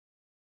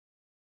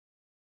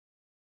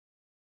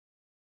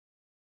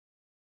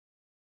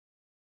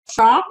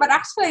workshop, but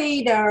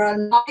actually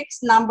the Nordics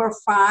number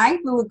 5,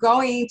 we will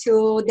go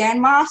into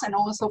Denmark and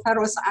also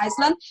Faroe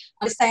Island,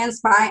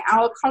 understands by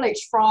our colleague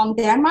from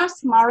Denmark,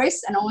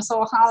 Maris, and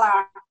also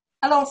Hala.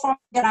 Hello from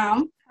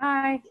Vietnam.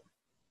 Hi.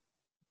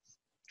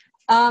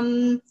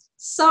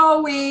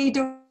 So we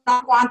do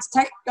not want to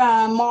take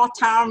more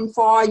time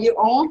for you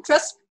all,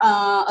 just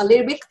a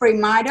little bit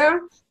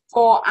reminder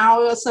for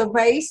our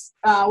surveys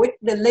with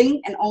the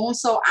link, and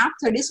also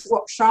after this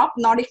workshop,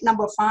 Nordic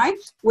number 5,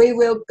 we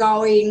will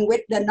go in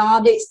with the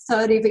Nordic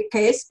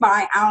certificates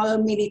by our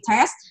mini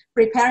test,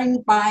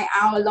 preparing by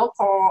our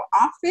local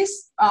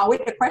office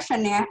with the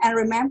questionnaire. And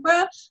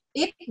remember,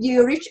 if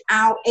you reach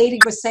out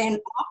 80%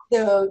 of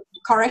the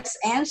correct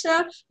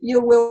answer, you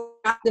will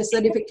have the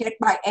certificate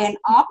by end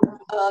of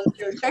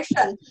the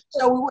session.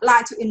 So we would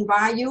like to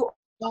invite you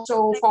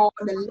also for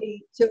the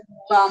link to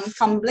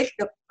complete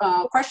the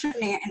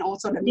questionnaire and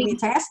also the mini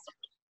test.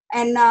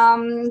 And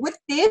with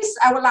this,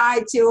 I would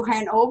like to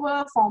hand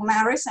over for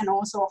Maris and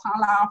also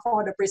Hala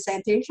for the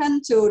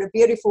presentation to the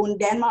beautiful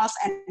Denmark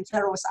and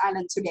Faroe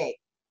Islands today.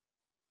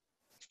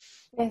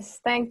 Yes,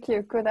 thank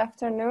you. Good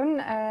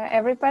afternoon,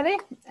 everybody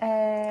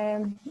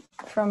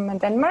from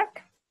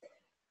Denmark.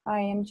 I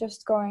am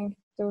just going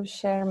to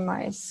share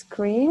my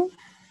screen.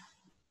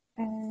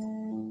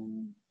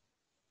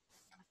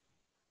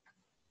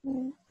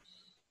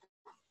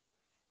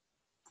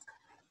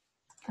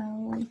 I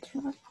will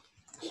try.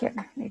 Here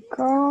we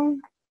go.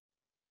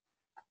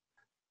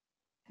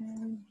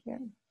 And here.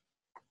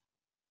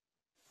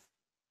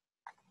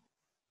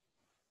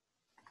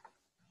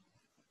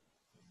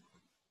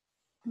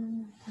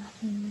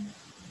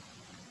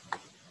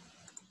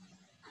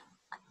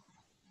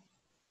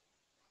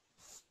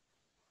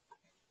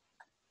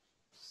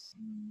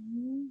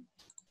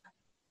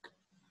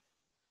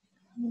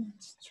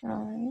 Let's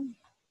try.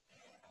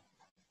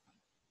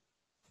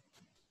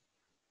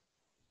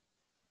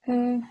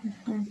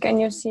 Can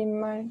you see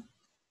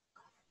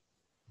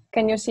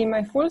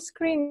my full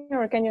screen,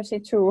 or can you see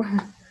two?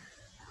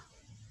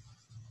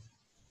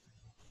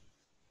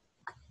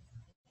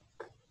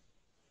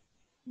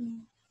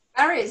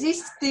 Maris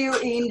is still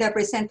in the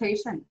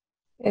presentation.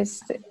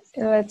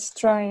 Let's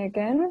try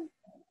again.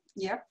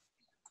 Yep.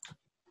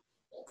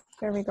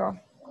 There we go.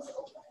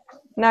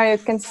 Now you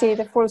can see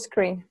the full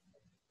screen.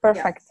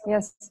 Perfect.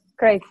 Yes,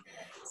 great.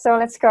 So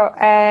let's go.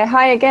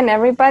 Hi again,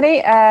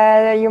 everybody.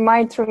 You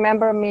might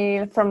remember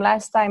me from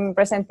last time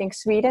presenting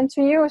Sweden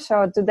to you.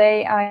 So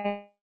today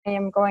I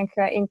am going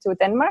into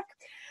Denmark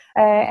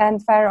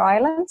and Faroe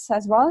Islands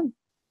as well.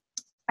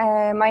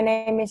 My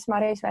name is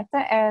Maris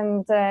Vette,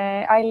 and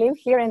I live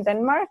here in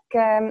Denmark.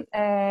 And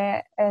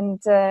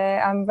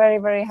I'm very,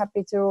 very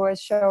happy to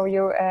show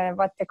you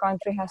what the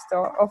country has to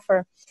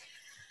offer.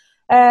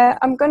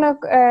 I'm going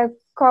to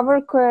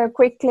cover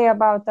quickly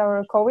about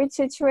our COVID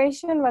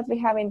situation, what we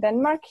have in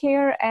Denmark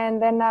here,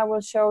 and then I will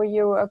show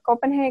you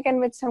Copenhagen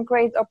with some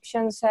great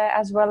options,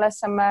 as well as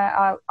some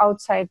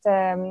outside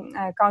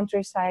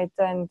countryside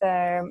and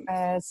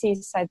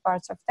seaside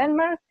parts of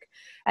Denmark.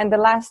 And the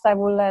last, I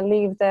will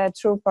leave the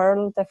true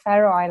pearl, the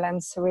Faroe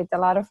Islands, with a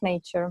lot of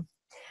nature.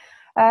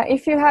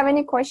 If you have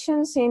any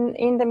questions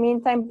in the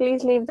meantime,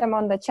 please leave them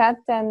on the chat,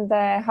 and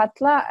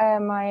Hatla,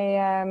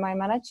 my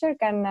manager,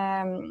 can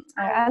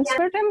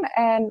answer them,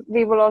 and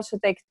we will also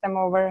take them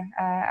over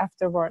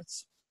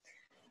afterwards.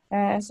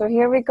 So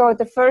here we go.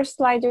 The first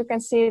slide you can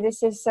see,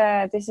 this is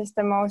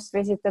the most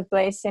visited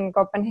place in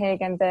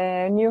Copenhagen,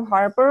 the new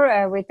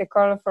harbor with the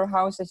colorful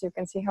houses. You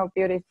can see how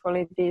beautiful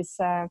it is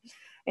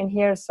in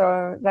here.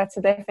 So that's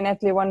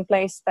definitely one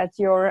place that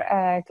your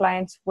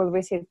clients will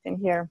visit in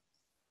here.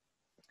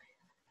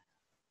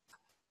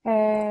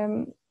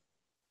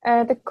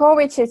 The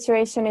COVID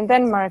situation in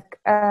Denmark.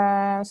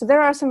 So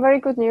there are some very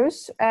good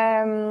news.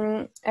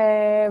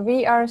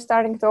 We are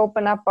starting to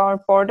open up our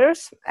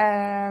borders.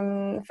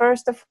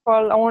 First of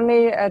all,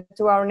 only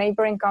to our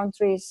neighboring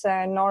countries,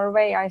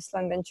 Norway,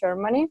 Iceland, and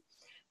Germany.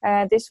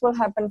 This will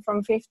happen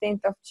from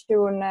 15th of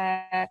June.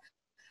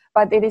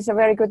 But it is a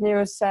very good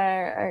news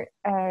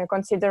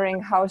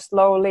considering how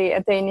slowly a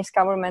Danish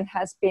government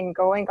has been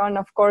going on.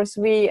 Of course,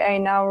 we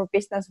in our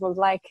business would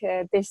like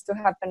this to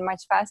happen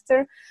much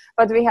faster,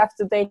 but we have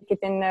to take it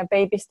in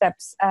baby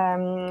steps.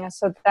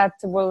 So that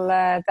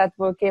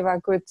will give a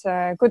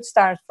good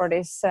start for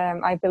this,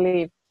 I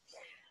believe.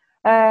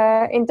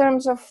 In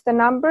terms of the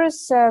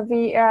numbers,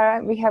 we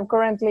have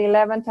currently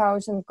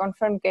 11,000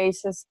 confirmed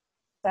cases,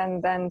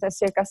 and then the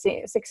circa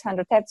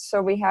 600 deaths.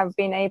 So we have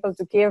been able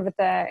to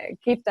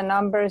keep the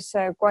numbers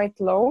quite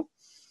low.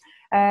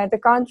 The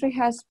country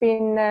has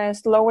been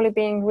slowly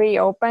being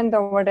reopened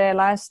over the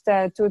last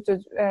 2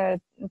 to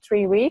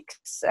 3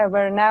 weeks,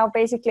 where now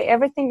basically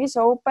everything is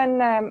open.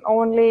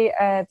 Only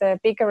the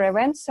bigger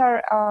events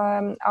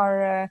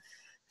are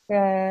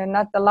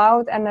not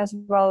allowed, and as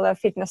well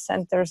fitness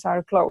centers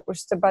are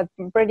closed. But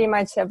pretty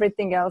much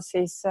everything else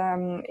is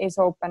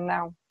open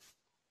now.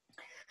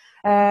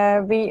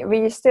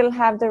 We still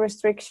have the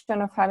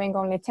restriction of having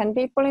only 10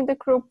 people in the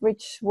group,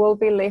 which will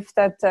be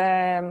lifted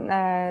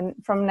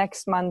from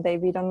next Monday.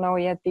 We don't know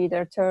yet,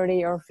 either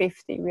 30 or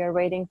 50. We are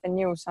waiting the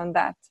news on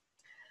that.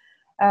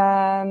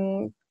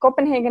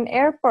 Copenhagen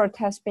Airport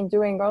has been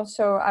doing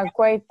also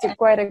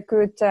quite a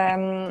good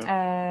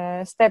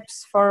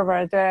steps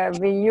forward.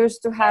 We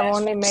used to have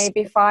only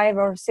maybe 5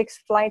 or 6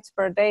 flights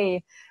per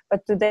day,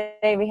 but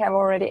today we have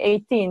already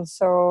 18.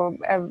 So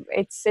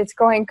it's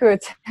going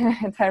good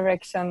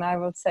direction, I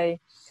would say.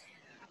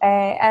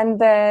 And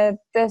the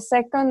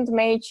second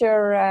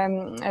major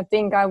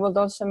thing I would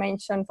also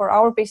mention for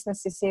our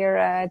businesses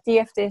here,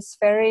 TFD's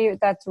ferry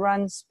that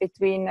runs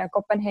between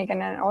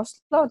Copenhagen and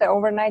Oslo, the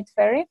overnight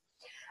ferry,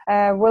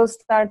 will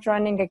start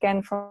running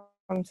again from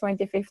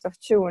 25th of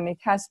June. It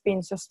has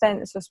been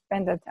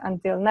suspended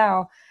until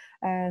now.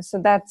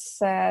 So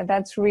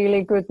that's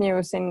really good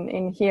news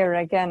in here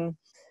again.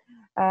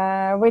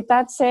 With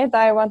that said,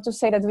 I want to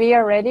say that we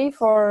are ready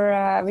for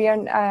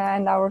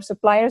and our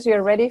suppliers, we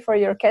are ready for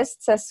your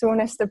guests as soon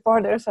as the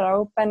borders are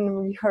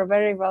open. You are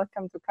very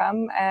welcome to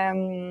come.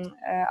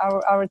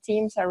 Our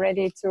teams are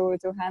ready to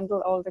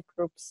handle all the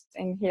groups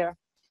in here.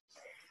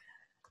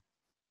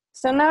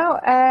 So now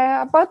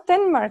about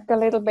Denmark a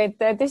little bit.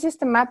 This is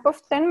the map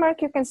of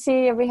Denmark. You can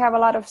see we have a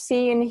lot of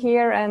sea in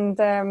here and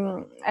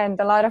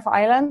a lot of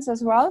islands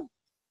as well.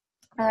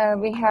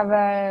 We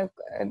have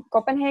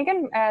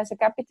Copenhagen as a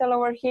capital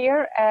over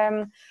here,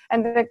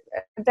 and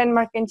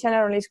Denmark in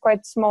general is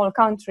quite small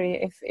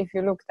country if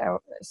you look there.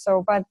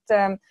 So, but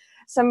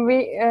some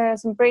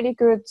pretty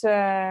good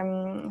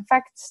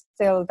facts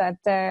still that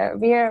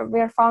we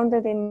are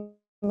founded in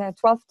the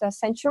 12th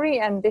century,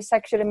 and this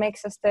actually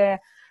makes us the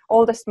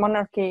oldest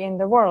monarchy in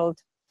the world.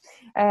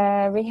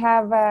 We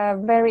have a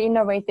very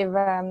innovative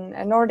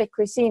Nordic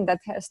cuisine that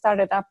has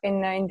started up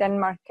in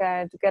Denmark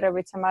together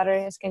with some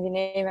other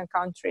Scandinavian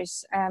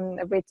countries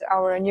with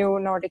our new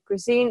Nordic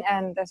cuisine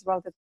and as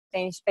well the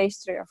Danish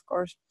pastry, of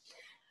course.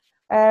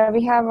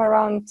 We have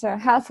around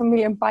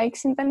 500,000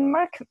 bikes in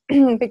Denmark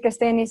because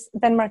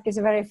Denmark is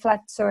very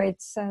flat, so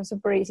it's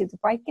super easy to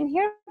bike in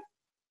here.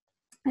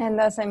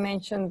 And as I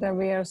mentioned,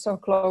 we are so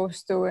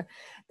close to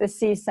the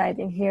seaside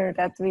in here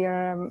that we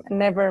are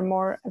never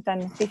more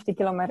than 50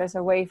 kilometers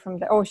away from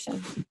the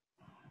ocean.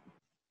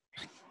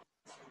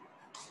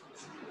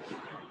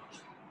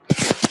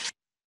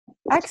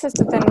 Access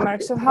to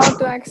Denmark. So how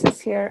to access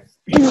here?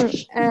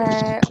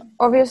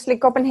 Obviously,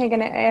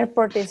 Copenhagen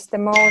Airport is the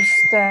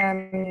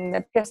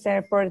the biggest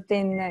airport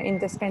in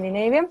the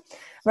Scandinavia,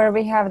 where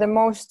we have the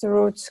most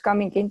routes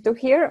coming into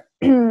here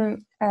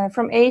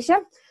from Asia,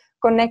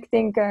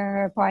 connecting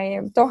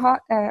via Doha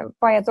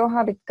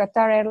with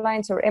Qatar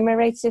Airlines or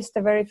Emirates is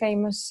the very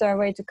famous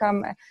way to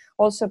come.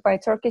 Also by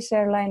Turkish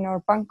Airline or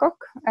Bangkok,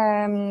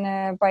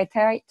 by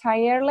Thai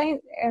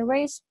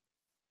Airways.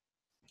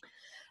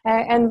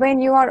 And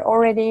when you are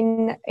already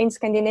in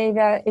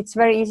Scandinavia, it's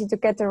very easy to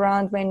get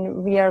around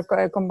when we are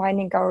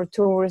combining our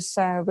tours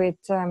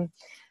within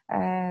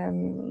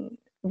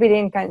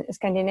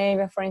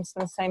Scandinavia. For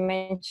instance, I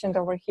mentioned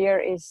over here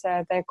is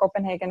the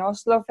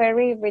Copenhagen-Oslo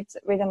ferry with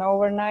an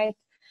overnight,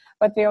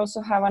 but we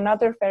also have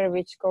another ferry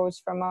which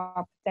goes from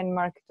up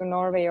Denmark to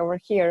Norway over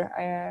here,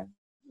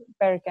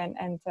 Bergen,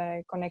 and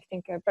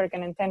connecting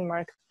Bergen and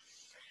Denmark.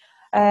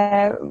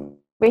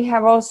 We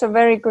have also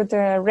very good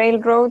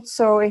railroads.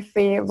 So if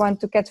we want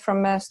to get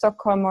from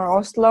Stockholm or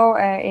Oslo,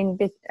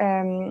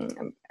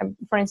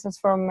 for instance,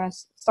 from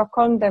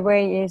Stockholm, the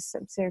way is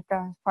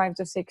circa 5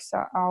 to 6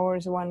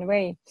 hours one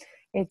way.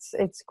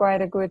 It's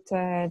quite a good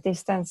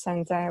distance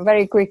and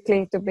very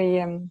quickly to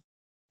be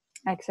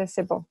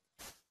accessible.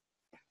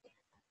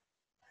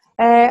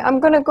 I'm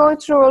going to go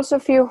through also a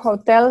few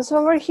hotels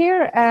over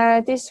here.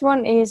 This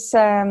one is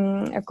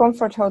a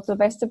Comfort Hotel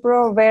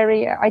Vesterbro,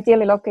 very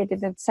ideally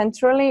located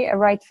centrally,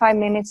 right 5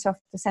 minutes of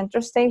the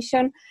central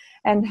station,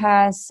 and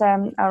has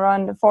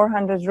around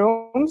 400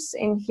 rooms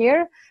in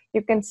here.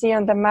 You can see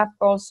on the map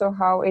also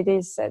how it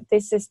is.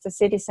 This is the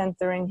city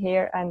center in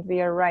here, and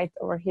we are right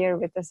over here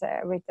with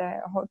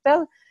the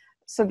hotel.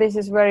 So this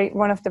is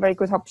one of the very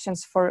good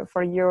options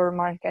for your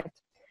market.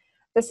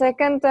 The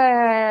second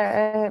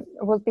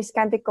will be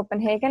Scandic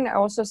Copenhagen,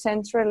 also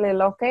centrally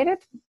located.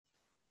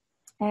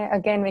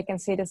 Again, we can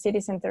see the city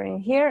center in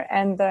here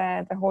and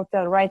the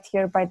hotel right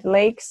here by the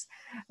lakes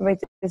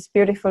with this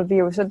beautiful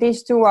view. So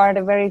these two are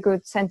the very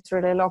good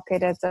centrally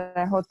located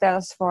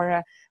hotels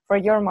for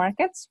your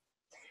markets.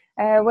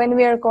 When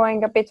we are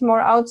going a bit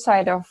more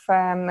outside of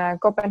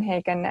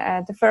Copenhagen,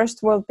 the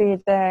first will be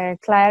the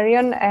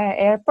Clarion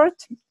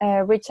Airport,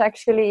 which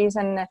actually is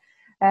an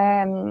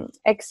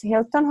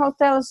ex-Hilton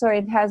hotel, so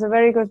it has a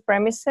very good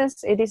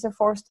premises. It is a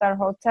 4-star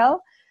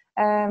hotel,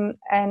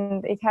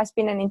 and it has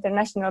been an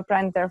international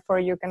brand. Therefore,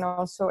 you can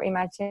also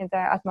imagine the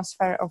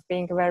atmosphere of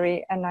being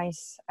very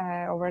nice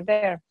over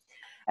there.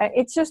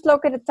 It's just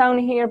located down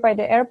here by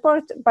the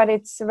airport, but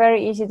it's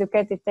very easy to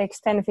get. It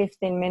takes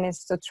 10-15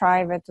 minutes to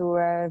drive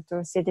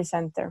to city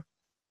center.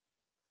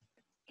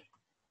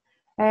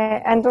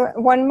 And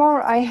one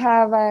more, I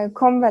have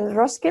Comvel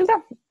Roskilde.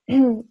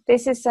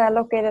 This is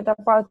located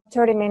about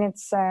 30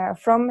 minutes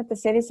from the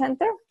city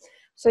center.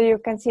 So you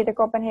can see the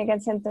Copenhagen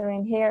Center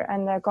in here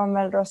and the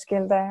Convel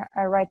Roskilde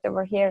right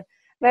over here.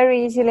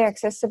 Very easily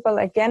accessible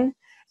again,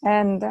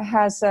 and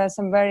has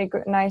some very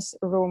good, nice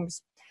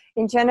rooms.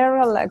 In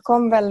general,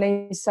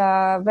 Convel is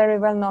a very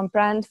well-known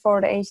brand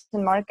for the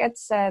Asian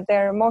markets.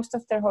 Most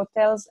of their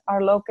hotels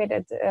are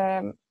located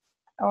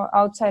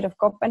outside of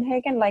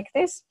Copenhagen like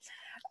this,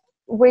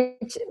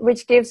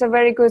 which gives a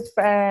very good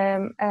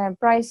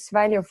price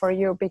value for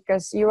you,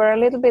 because you are a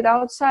little bit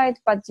outside,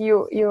 but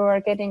you are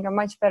getting a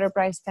much better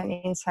price than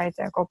inside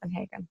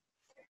Copenhagen.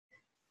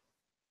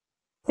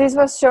 This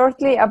was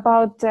shortly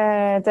about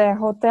the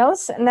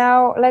hotels.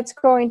 Now let's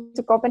go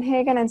into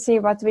Copenhagen and see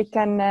what we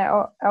can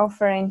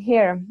offer in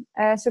here.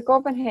 So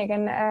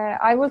Copenhagen,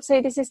 I would say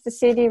this is the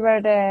city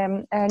where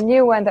the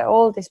new and the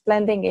old is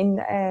blending in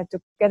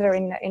together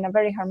in a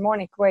very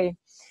harmonic way.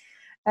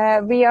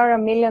 We are a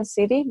million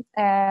city.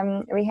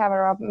 We have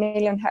around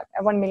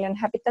 1 million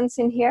inhabitants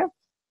in here.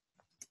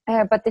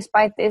 But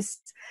despite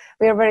this,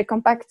 we are a very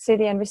compact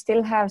city, and we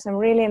still have some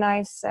really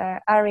nice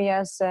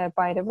areas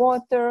by the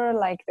water,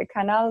 like the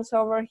canals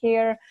over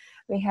here.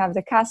 We have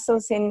the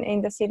castles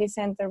in the city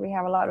center. We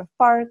have a lot of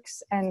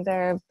parks and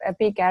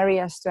big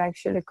areas to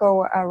actually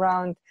go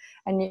around,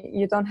 and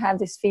you don't have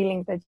this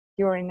feeling that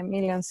you're in a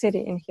million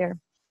city in here.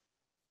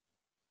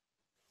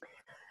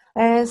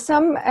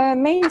 Some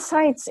main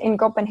sites in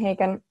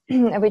Copenhagen,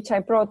 which I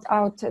brought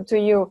out to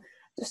you.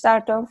 To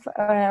start off,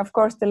 of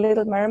course, the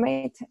Little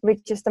Mermaid,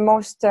 which is the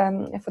most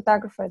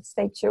photographed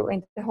statue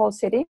in the whole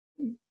city.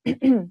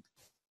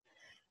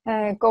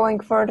 Going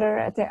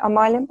further, the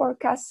Amalienborg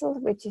Castle,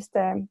 which is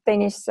the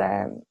Danish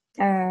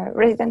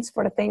residence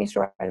for the Danish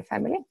royal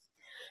family.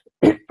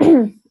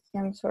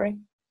 I'm sorry.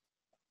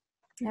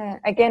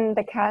 Again,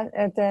 the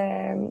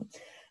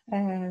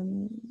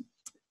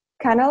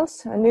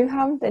canals,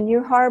 Nyhavn, the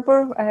new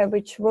harbor,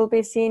 which will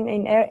be seen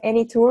in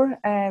any tour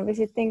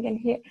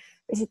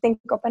visiting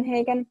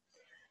Copenhagen.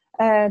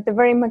 The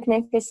very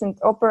magnificent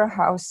opera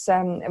house,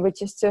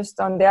 which is just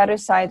on the other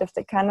side of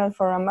the canal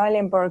for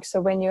Amalienborg.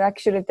 So when you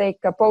actually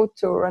take a boat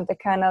tour on the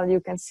canal, you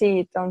can see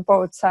it on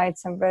both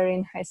sides, some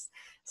very nice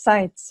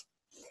sights.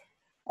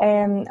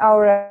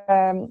 Our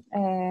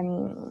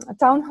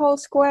town hall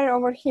square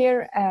over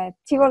here,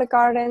 Tivoli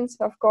Gardens,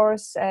 of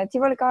course.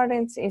 Tivoli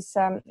Gardens is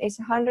a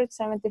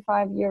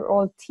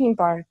 175-year-old theme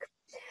park.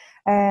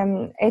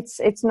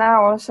 It's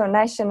now also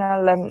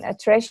national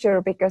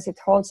treasure, because it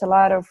holds a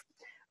lot of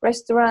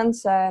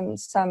restaurants,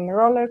 some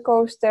roller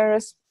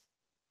coasters,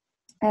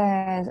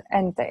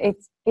 and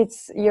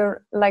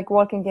you're like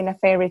walking in a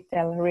fairy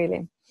tale,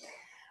 really.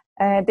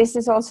 This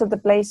is also the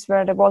place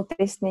where the Walt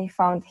Disney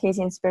found his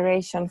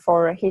inspiration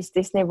for his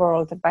Disney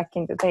World back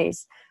in the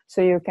days. So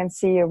you can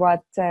see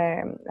what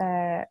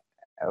kind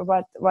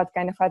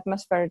of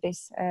atmosphere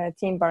this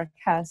theme park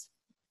has.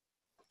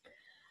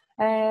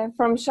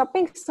 From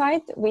shopping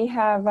side, we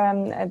have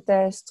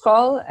the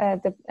Stroll,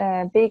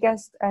 the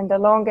biggest and the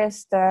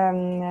longest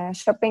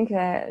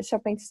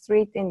shopping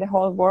street in the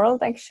whole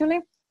world,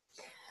 actually.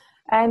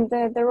 And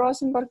the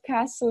Rosenborg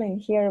Castle in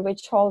here,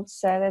 which holds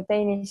the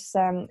Danish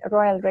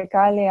royal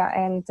regalia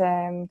and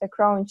the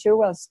crown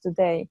jewels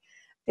today.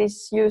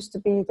 This used to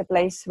be the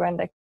place when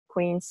the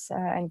queens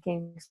and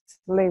kings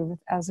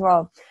lived as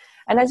well.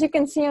 And as you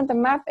can see on the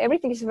map,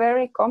 everything is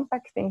very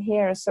compact in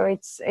here. So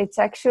it's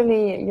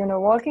actually,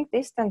 walking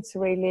distance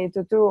really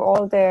to do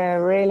all the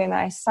really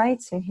nice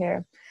sights in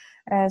here.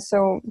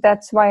 So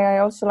that's why I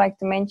also like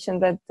to mention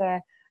that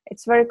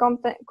it's very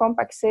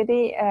compact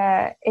city.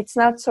 It's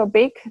not so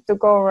big to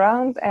go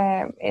around,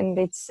 and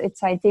it's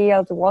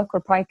ideal to walk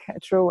or bike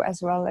through,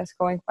 as well as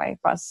going by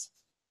bus,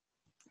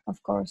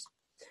 of course.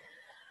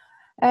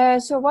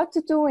 So what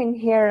to do in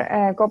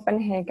here,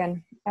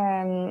 Copenhagen,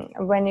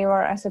 when you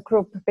are as a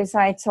group,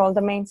 besides all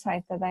the main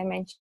sites that I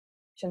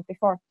mentioned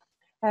before?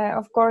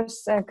 Of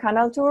course, a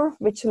canal tour,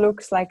 which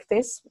looks like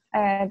this.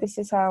 This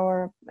is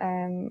our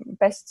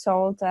best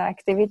sold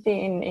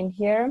activity in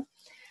here.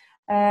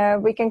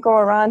 We can go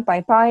around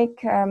by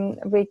bike.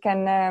 We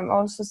can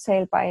also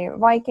sail by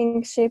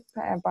Viking ship.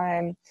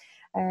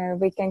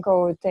 We can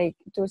go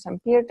do some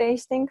beer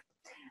tasting.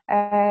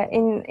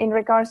 In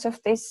regards of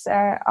this,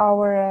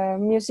 our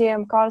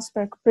museum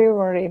Carlsberg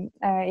Brewery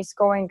is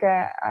going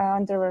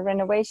under a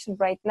renovation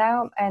right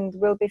now and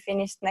will be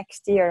finished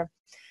next year.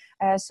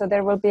 So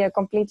there will be a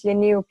completely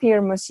new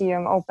beer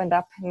museum opened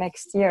up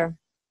next year.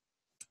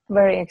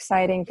 Very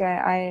exciting,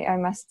 I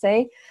must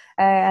say,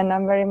 and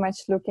I'm very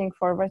much looking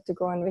forward to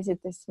go and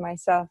visit this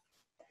myself.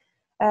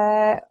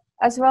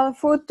 As well,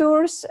 food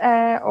tours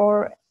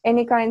or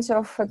any kinds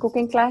of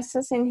cooking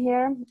classes in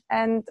here.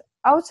 And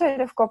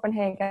outside of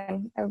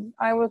Copenhagen,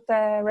 I would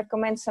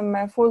recommend some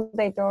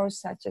full-day tours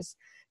such as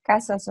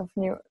castles of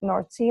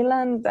North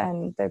Zealand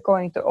and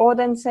going to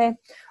Odense,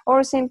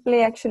 or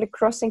simply actually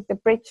crossing the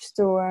bridge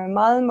to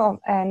Malmö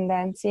and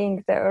then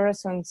seeing the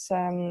Öresund's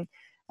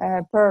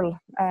Pearl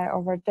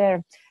over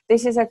there.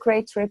 This is a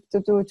great trip to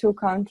do 2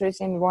 countries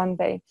in one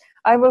day.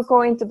 I will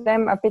go into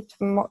them a bit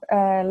more,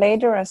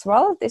 later as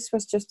well. This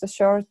was just a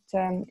short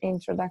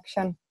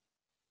introduction.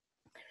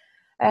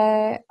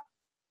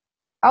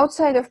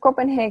 Outside of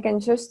Copenhagen,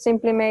 just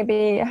simply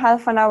maybe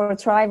half an hour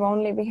drive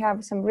only, we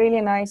have some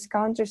really nice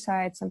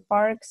countrysides and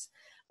parks.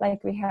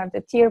 Like we have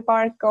the Deer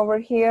Park over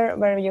here,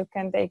 where you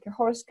can take a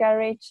horse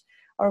carriage,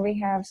 or we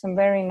have some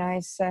very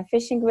nice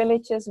fishing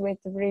villages with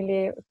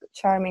really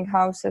charming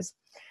houses.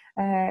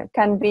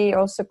 Can be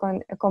also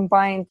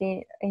combined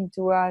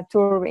into a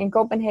tour in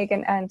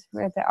Copenhagen and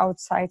with the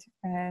outside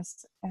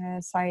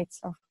sides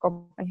of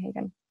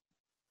Copenhagen.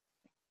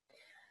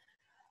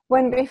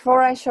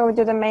 Before I showed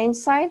you the main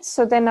sites,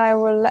 so then I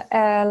will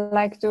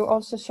like to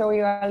also show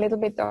you a little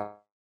bit of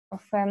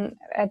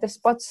the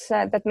spots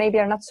that maybe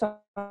are not so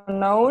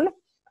known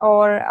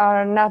or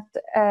are not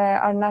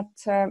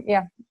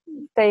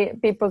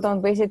people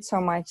don't visit so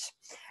much,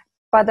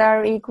 but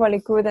are equally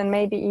good and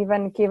maybe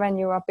even given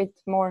you a bit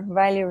more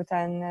value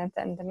than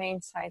the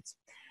main sites.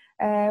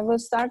 We'll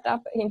start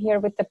up in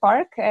here with the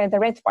park, the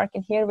Red Park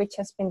in here, which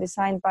has been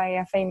designed by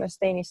a famous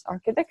Danish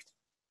architect.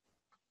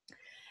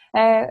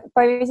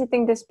 By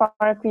visiting this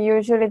park, we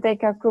usually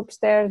take our groups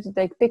there to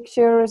take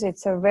pictures.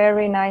 It's a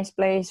very nice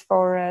place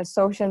for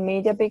social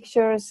media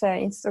pictures,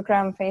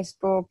 Instagram,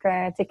 Facebook,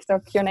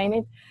 TikTok, you name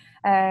it.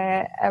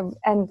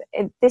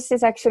 This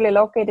is actually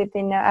located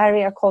in an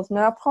area called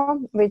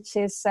Nørrebro, which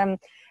is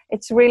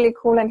it's really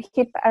cool and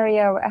hip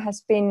area.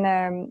 Has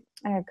been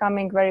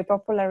coming very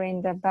popular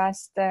in the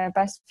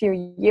past few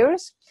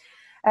years.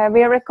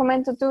 We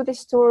recommend to do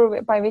this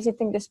tour by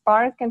visiting this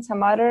park and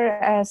some other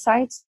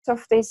sites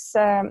of this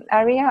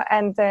area,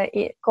 and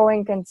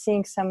going and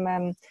seeing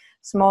some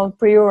small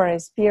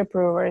breweries, beer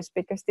brewers,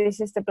 because this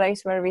is the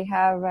place where we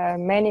have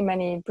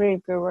many beer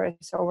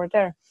brewers over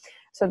there.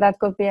 So that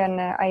could be an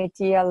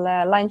ideal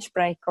lunch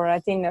break or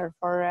a dinner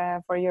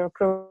for your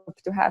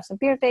group to have some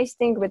beer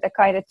tasting with a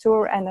guided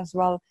tour, and as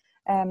well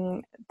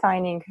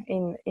dining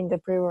in the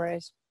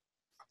breweries.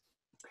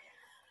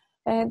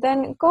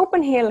 Then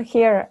Copenhagen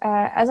here,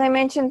 as I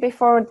mentioned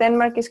before,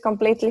 Denmark is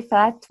completely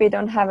flat. We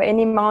don't have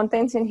any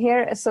mountains in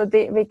here, so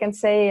we can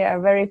say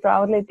very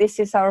proudly, this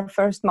is our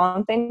first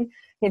mountain.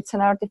 It's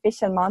an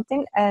artificial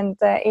mountain, and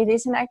it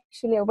isn't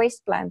actually a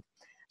wasteland.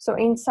 So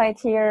inside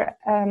here,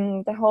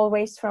 the whole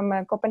waste from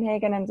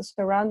Copenhagen and the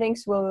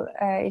surroundings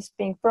is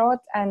being brought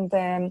and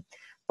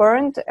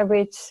burned,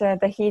 which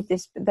the heat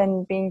is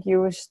then being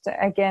used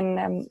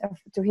again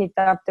to heat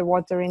up the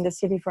water in the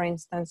city, for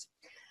instance.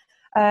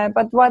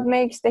 But what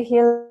makes the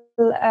hill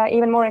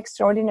even more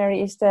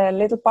extraordinary is the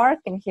little park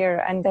in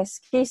here and the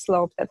ski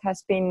slope that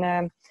has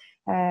been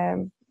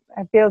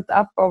built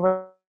up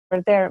over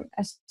there.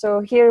 So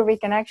here we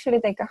can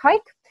actually take a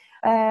hike,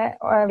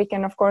 or we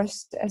can of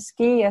course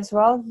ski as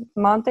well,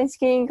 mountain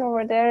skiing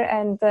over there,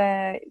 and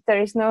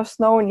there is no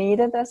snow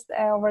needed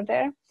over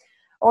there.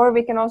 Or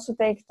we can also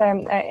take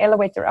the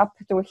elevator up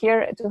to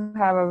here to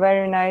have a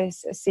very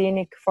nice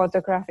scenic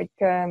photographic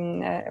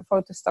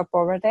photo stop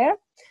over there.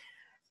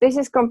 This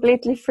is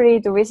completely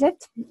free to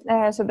visit,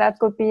 so that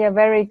could be a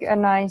very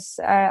nice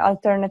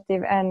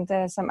alternative and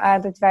some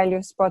added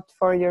value spot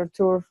for your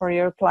tour for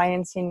your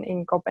clients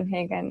in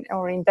Copenhagen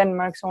or in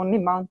Denmark's only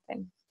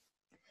mountain.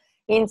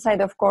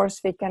 Inside, of course,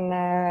 we can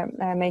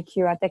make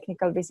you a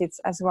technical visits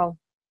as well.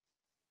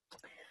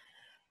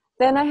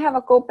 Then I have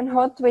a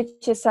Copenhagen,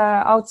 which is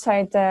a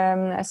outside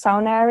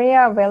sauna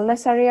area,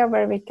 wellness area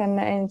where we can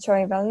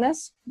enjoy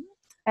wellness.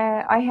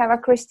 I have a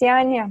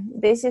Christiania.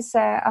 This is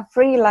a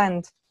free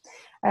land.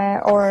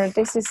 Or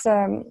this is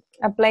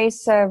a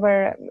place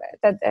where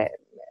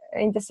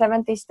in the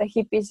 70s the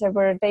hippies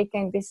were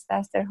taking this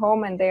as their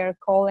home, and they are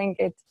calling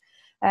it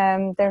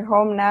their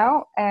home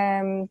now.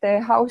 The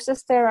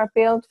houses there are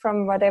built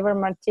from whatever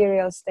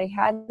materials they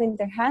had in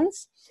their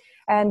hands,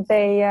 and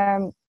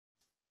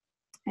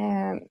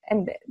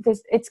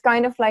it's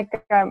kind of like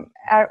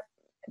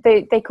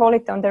they call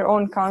it on their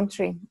own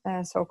country,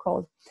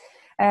 so-called.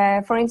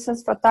 For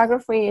instance,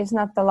 photography is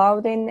not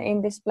allowed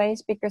in this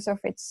place because of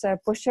its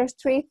pusher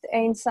street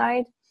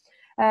inside,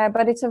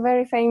 but it's a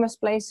very famous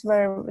place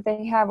where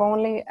they have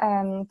only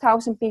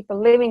 1,000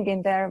 people living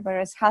in there,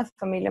 whereas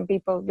 500,000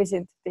 people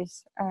visit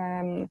this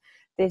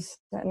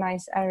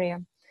nice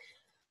area.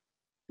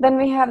 Then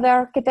we have the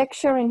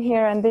architecture in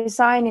here and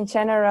design in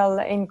general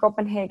in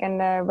Copenhagen,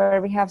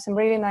 where we have some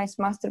really nice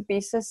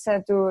masterpieces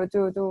to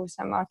do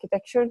some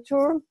architecture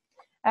tour.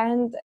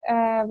 And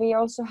we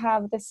also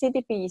have the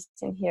City Piece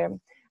in here.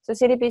 So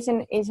City Piece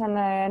is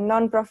a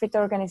non-profit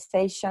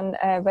organization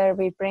where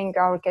we bring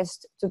our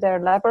guests to their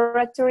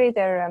laboratory,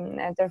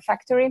 their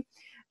factory,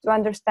 to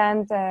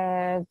understand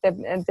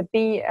the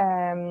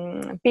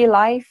bee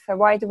life.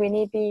 Why do we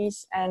need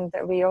bees? And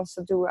we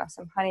also do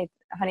some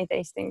honey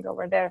tasting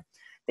over there.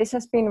 This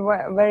has been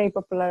a very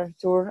popular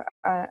tour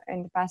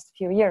in the past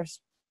few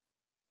years.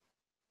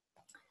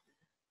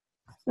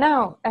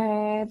 Now,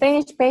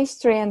 Danish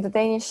pastry and the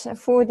Danish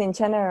food in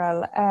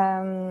general.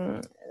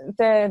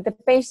 the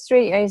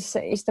pastry is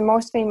the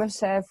most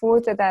famous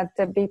food that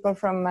the people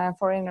from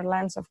foreigner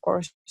lands, of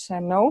course,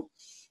 know,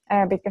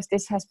 because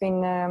this has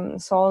been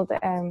sold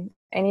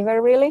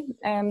anywhere really.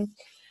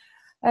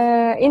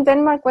 In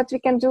Denmark, what we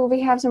can do, we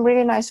have some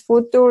really nice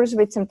food tours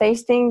with some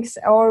tastings,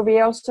 or we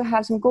also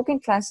have some cooking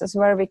classes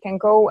where we can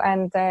go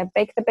and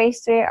bake the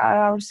pastry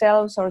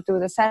ourselves or do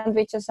the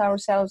sandwiches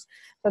ourselves.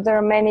 So there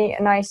are many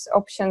nice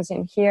options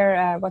in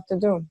here what to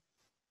do.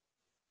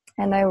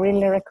 And I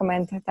really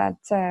recommend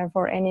that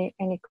for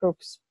any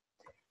groups.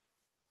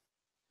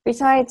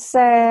 Besides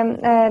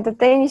the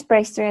Danish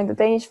pastry and the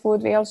Danish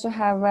food, we also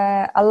have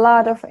a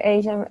lot of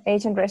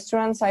Asian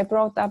restaurants. I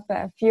brought up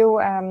a few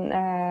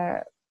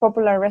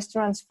popular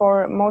restaurants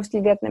for mostly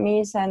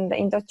Vietnamese and the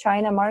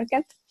Indochina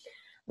market.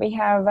 We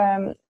have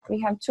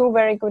two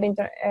very good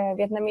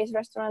Vietnamese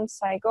restaurants,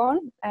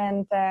 Saigon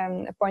and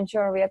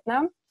Bonjour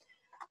Vietnam.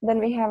 Then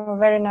we have a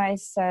very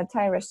nice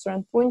Thai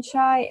restaurant, Bun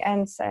Chai,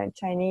 and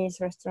Chinese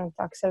restaurant,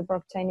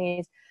 Axelborg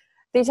Chinese.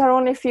 These are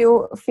only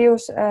few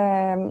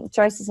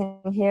choices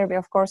in here. We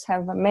of course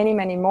have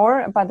many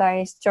more, but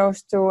I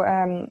chose to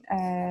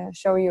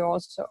show you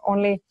also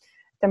only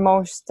the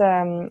most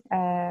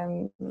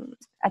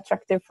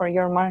attractive for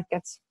your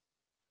markets.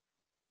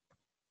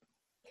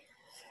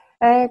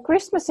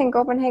 Christmas in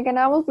Copenhagen,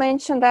 I will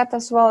mention that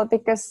as well,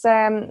 because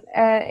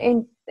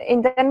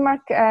in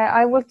Denmark,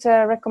 I would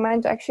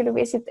recommend to actually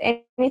visit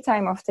any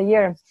time of the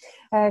year.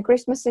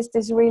 Christmas is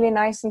this really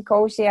nice and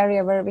cozy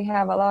area where we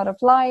have a lot of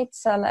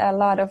lights, a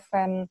lot of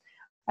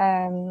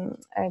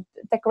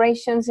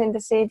decorations in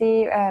the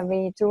city.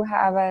 We do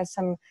have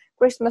some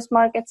Christmas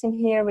markets in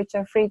here, which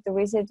are free to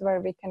visit, where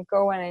we can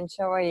go and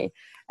enjoy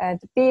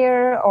the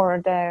beer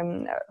or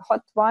the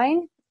hot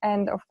wine,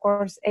 and of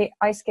course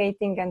ice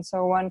skating and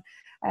so on.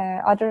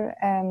 Other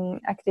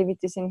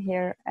activities in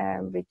here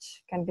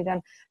which can be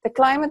done. The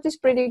climate is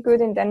pretty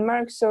good in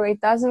Denmark, so it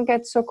doesn't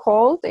get so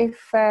cold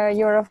if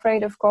you're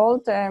afraid of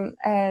cold.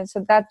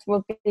 So that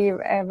will be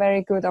a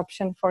very good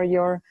option for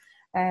your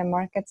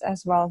markets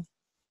as well.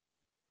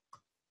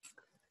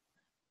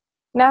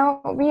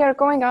 Now we are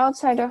going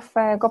outside of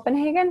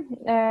Copenhagen,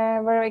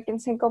 where we can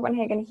see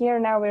Copenhagen here.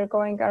 Now we're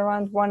going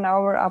around 1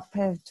 hour up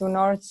to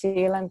North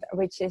Zealand,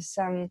 which is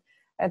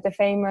the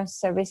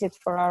famous visit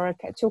for our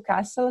two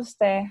castles,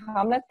 the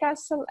Hamlet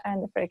Castle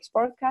and the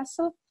Frederiksborg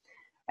Castle.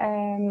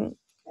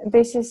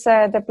 This is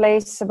the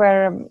place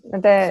where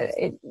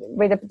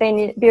with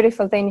the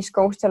beautiful Danish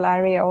coastal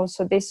area.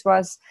 Also, this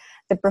was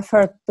the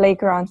preferred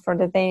playground for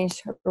the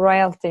Danish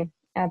royalty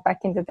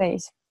back in the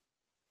days.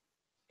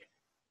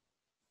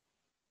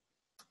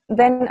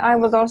 Then I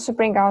would also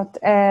bring out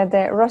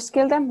the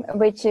Roskilde,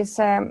 which is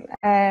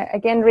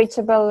again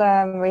reachable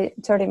with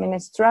 30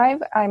 minutes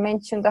drive. I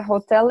mentioned the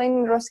hotel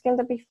in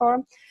Roskilde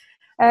before.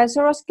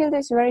 So Roskilde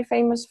is very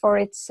famous for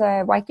its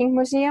Viking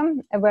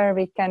museum, where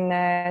we can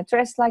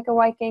dress like a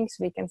Vikings,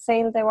 we can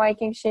sail the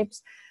Viking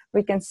ships,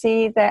 we can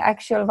see the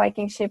actual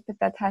Viking ship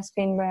that has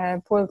been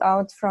pulled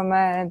out from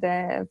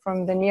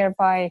the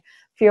nearby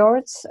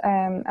fjords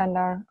and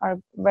are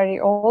very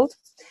old.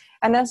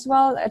 And as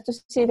well to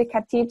see the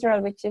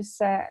cathedral, which is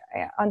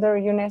under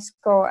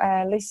UNESCO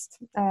list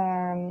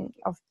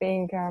of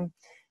being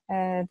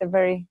the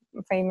very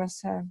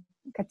famous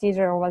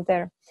cathedral over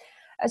there.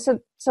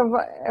 So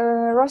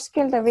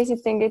Roskilde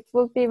visiting, it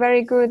would be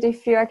very good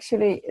if you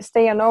actually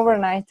stay an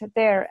overnight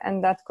there,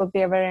 and that could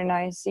be a very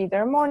nice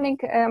either morning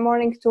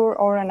tour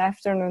or an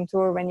afternoon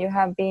tour when you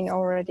have been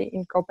already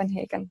in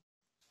Copenhagen.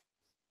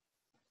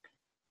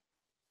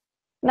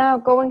 Now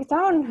going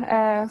down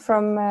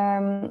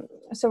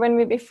so when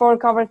we before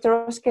covered the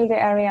Roskilde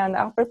area and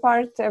the upper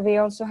part, we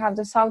also have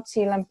the South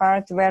Zealand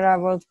part, where I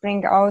will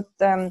bring out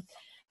the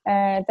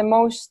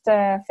most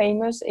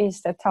famous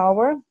is the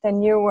tower, the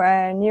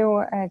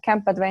new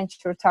Camp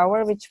Adventure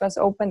Tower, which was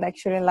opened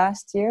actually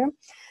last year.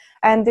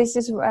 And this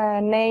is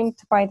named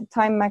by the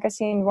Time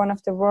magazine one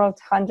of the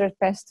world's 100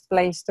 best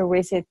places to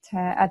visit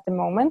at the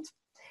moment.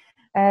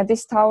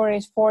 This tower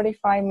is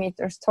 45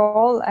 meters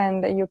tall,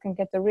 and you can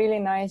get a really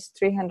nice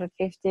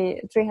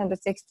 360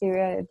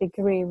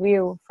 degree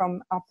view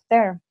from up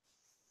there.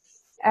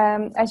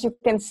 As you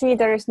can see,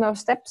 there is no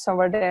steps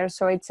over there,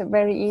 so it's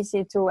very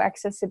easy to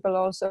accessible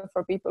also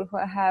for people who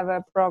have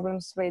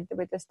problems with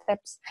the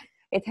steps.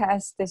 It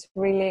has this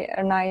really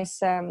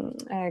nice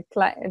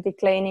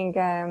declining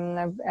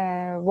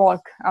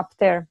walk up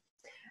there.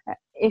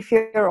 If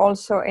you're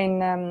also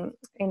in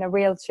a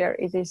wheelchair,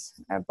 it is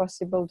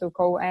possible to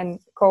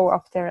go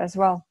up there as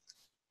well.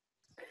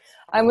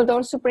 I would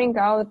also bring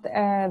out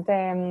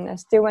the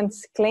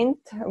Stevens Clint,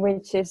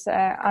 which is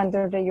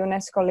under the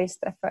UNESCO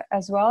list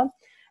as well.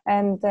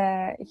 And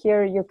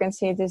here you can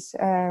see this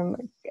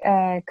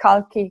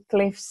Kalki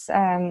cliffs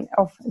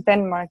of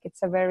Denmark.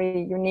 It's a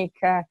very unique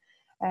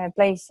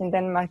place in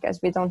Denmark, as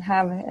we don't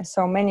have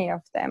so many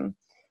of them.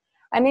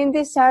 And in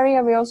this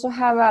area, we also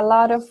have a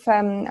lot of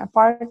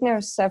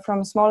partners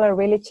from smaller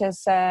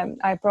villages.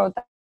 I brought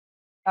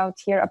out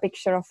here a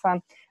picture of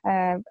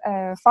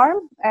a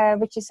farm,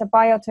 which is a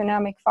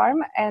biodynamic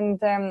farm. And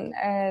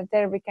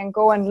there we can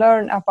go and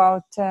learn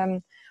about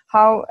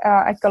how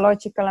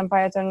ecological and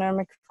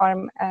biodynamic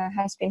farm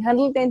has been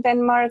handled in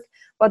Denmark,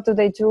 what do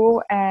they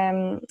do,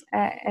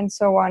 and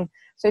so on.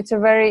 So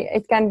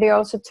it can be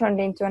also turned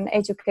into an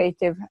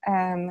educative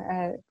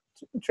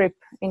trip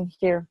in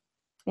here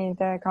in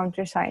the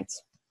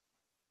countrysides.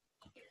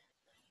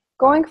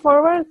 Going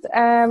forward,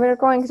 we're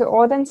going to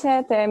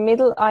Odense, the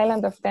middle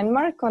island of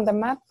Denmark on the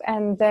map,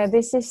 and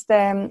this is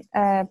the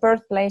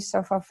birthplace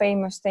of a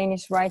famous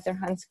Danish writer,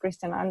 Hans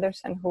Christian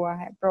Andersen, who I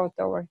have brought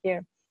over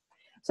here.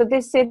 So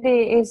this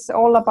city is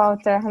all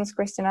about Hans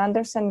Christian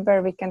Andersen,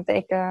 where we can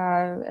take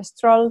a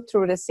stroll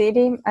through the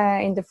city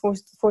in the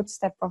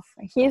footstep of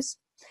his.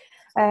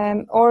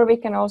 Or we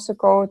can also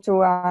go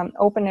to an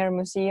open-air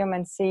museum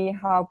and see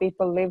how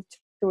people lived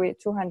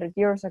 200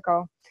 years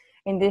ago.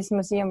 In this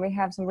museum, we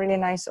have some really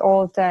nice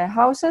old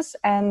houses,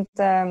 and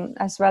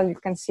as well, you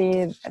can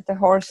see the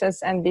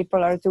horses, and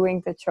people are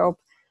doing the job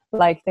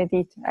like they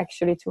did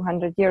actually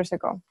 200 years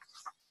ago.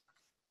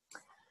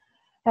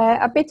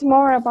 A bit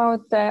more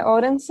about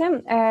Odense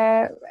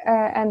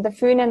and the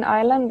Funen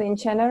Island in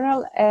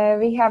general.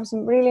 We have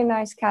some really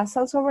nice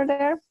castles over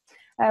there.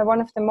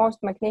 One of the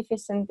most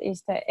magnificent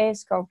is the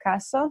Eskov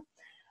Castle.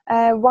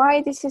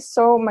 Why this is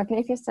so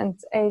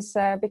magnificent is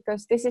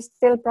because this is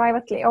still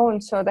privately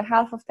owned. So the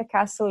half of the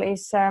castle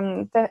is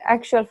the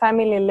actual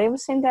family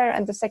lives in there,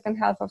 and the second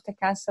half of the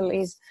castle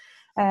is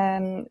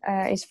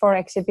for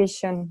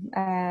exhibition,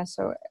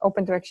 so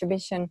open to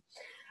exhibition.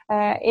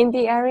 In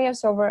the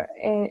areas over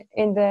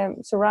in the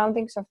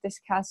surroundings of this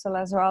castle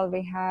as well,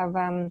 we have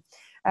an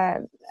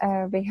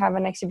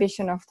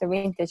exhibition of the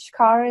vintage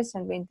cars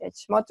and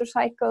vintage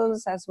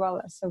motorcycles, as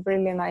well as a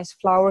really nice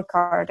flower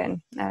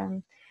garden.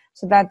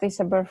 So that is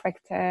a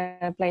perfect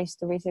place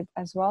to visit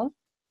as well.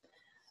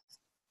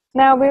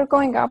 Now we're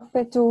going up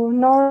to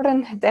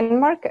northern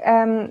Denmark,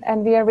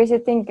 and we are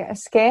visiting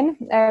Skagen,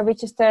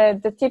 which is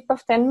the tip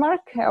of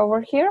Denmark over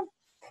here.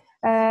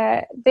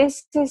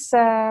 This is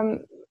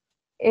a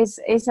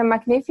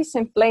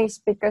magnificent place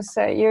because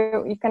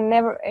you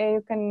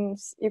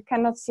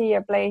cannot see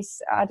a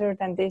place other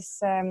than this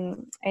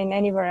in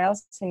anywhere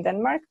else in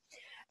Denmark.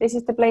 This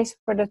is the place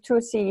where the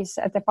two seas,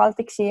 the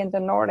Baltic Sea and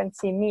the Northern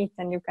Sea, meet,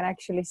 and you can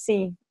actually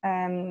see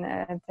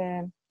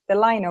the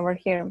line over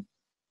here.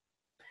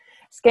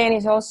 Skagen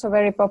is also a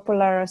very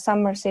popular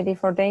summer city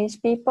for Danish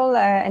people,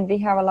 and we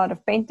have a lot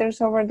of painters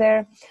over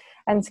there.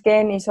 And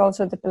Skagen is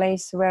also the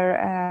place where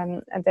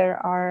there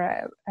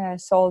are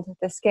sold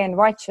the Skagen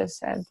watches,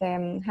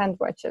 the hand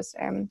watches.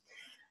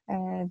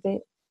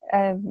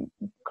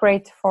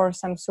 Great for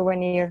some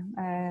souvenir,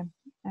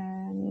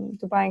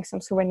 to buying some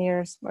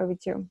souvenirs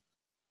with you.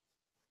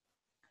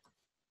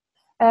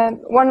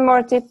 One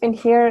more tip in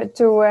here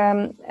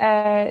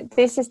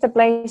this is the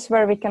place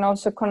where we can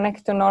also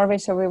connect to Norway.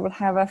 So we will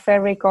have a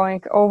ferry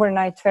going,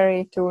 overnight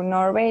ferry to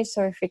Norway.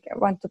 So if we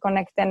want to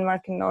connect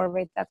Denmark and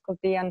Norway, that could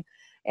be an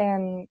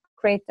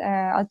great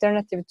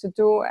alternative to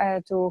do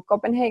to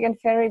Copenhagen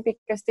ferry,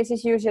 because this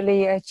is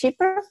usually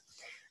cheaper,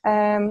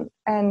 and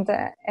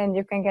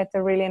you can get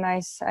a really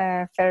nice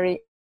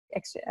ferry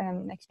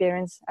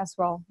experience as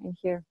well in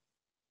here.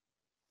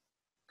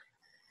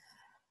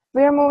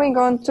 We are moving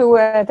on to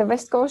the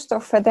west coast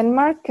of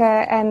Denmark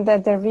and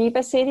the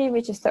Ribe city,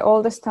 which is the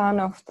oldest town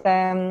of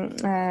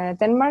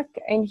Denmark.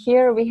 In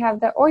here we have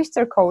the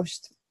oyster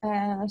coast.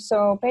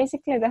 So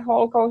basically the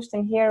whole coast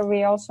in here,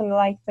 we also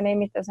like to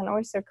name it as an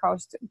oyster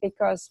coast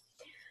because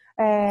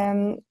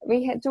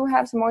we do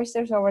have some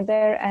oysters over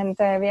there, and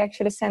we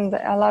actually send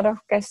a lot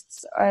of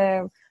guests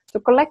to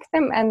collect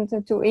them and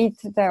to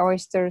eat the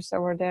oysters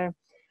over there.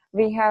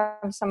 We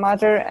have some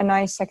other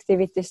nice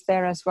activities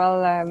there as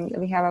well.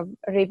 We have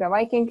a Ribe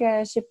Viking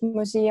ship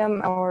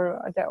museum, or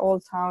the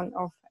old town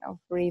of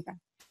Ribe.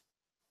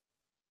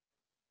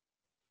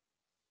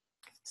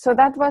 So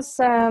that was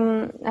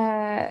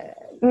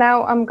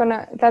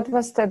that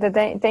was the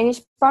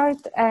Danish part.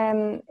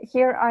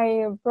 Here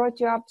I brought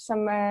you up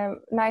some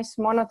nice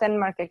mono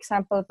Denmark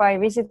example by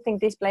visiting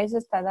these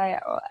places that I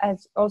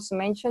also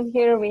mentioned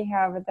here. We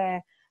have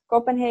the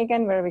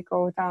Copenhagen, where we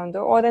go down to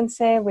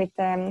Odense with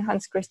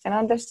Hans Christian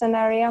Andersen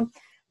area,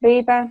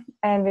 Ribe,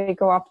 and we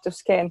go up to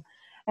Skagen.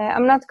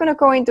 I'm not going to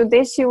go into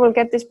this. You will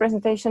get this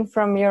presentation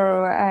from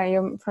your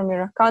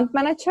account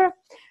manager,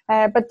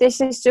 but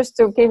this is just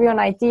to give you an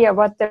idea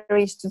what there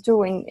is to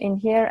do in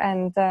here,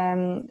 and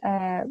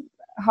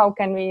how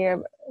can we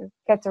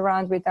get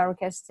around with our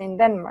guests in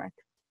Denmark.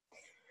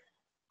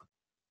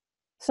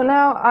 So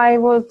now I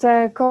will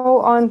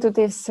go on to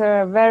this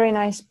very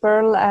nice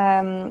pearl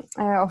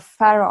of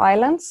Faroe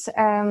Islands,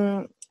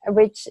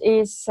 which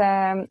is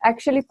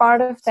actually part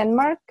of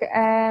Denmark,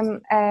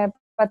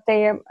 but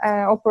they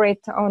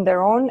operate on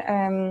their own.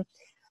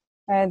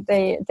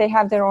 They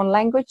have their own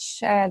language.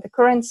 The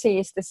currency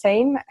is the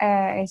same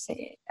as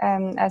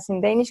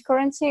in Danish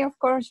currency, of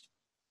course.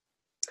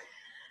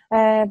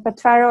 But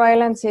Faroe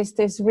Islands is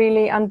this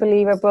really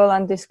unbelievable,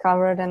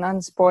 undiscovered and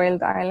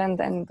unspoiled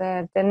island, and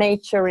the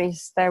nature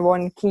is the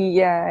one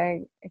key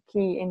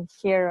in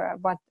here,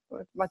 what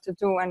to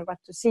do and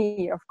what to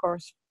see, of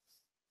course.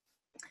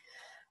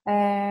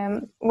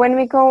 When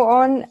we go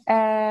on,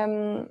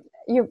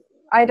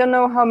 I don't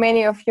know how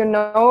many of you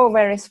know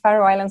where is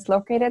Faroe Islands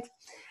located,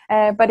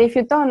 but if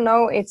you don't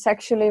know, it's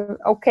actually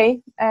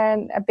okay,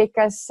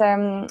 because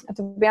to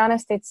be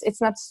honest,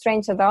 it's not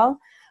strange at all.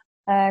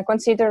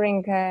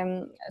 Considering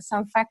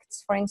some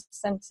facts, for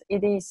instance,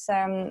 it is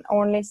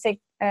only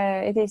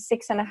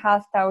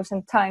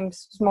 6,500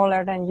 times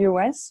smaller than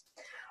US,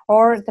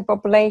 or the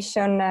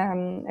population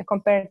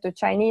compared to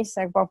Chinese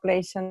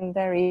population,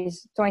 there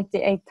is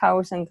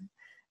 28,000.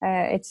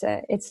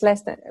 It's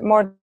less than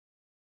more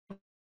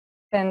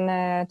than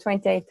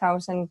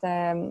 28,000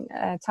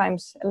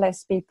 times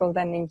less people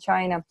than in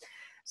China.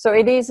 So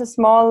it is a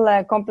small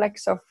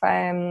complex of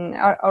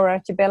or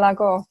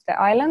archipelago of the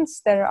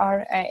islands. There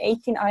are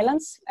 18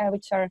 islands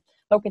which are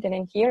located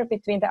in here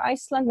between the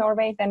Iceland,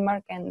 Norway,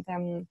 Denmark, and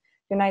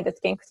United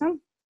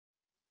Kingdom.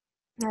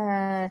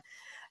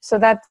 So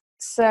that's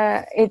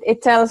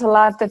it tells a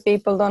lot that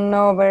people don't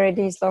know where it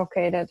is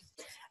located.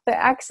 The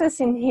access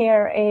in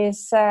here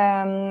is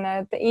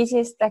the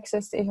easiest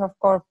access is of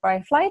course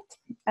by flight,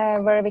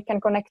 where we can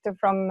connect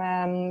from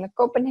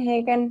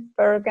Copenhagen,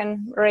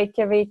 Bergen,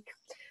 Reykjavik,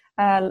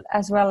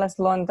 as well as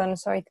London.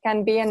 So it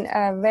can be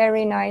a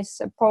very nice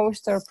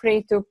post or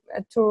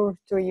tour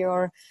to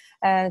your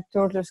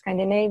tour to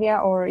Scandinavia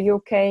or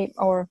UK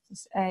or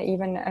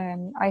even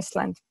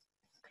Iceland.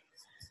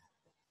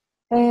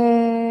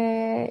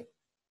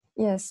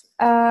 Yes.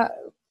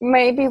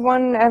 Maybe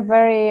one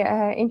very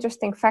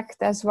interesting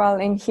fact as well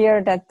in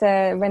here that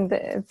when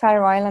the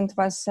Faroe Island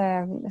was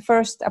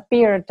first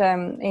appeared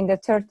in the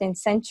 13th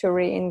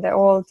century in the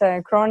old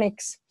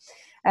chronics,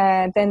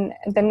 then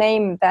the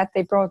name that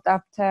they brought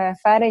up to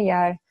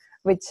Faroe,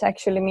 which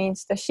actually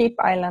means the sheep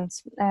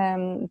islands,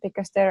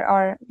 because there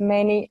are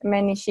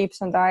many sheep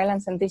on the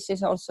islands, and this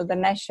is also the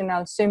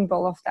national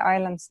symbol of the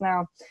islands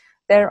now.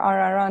 There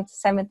are around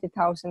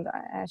 70,000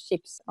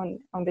 sheep on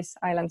these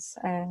islands,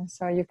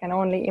 so you can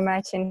only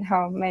imagine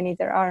how many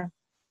there are.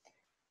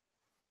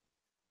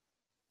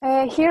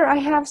 Here I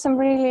have some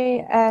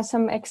really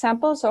some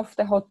examples of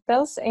the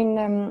hotels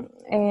in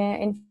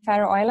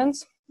Faroe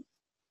Islands.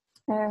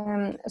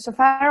 So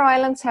Faroe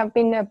Islands have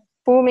been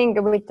booming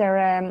with their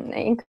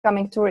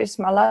incoming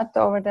tourism a lot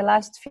over the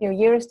last few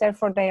years.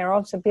 Therefore, they are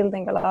also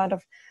building a lot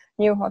of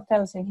new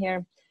hotels in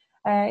here.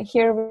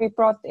 Here we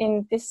brought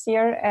in this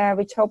year,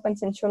 which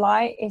opens in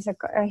July, is a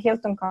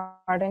Hilton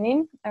Garden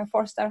Inn, a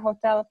 4-star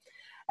hotel,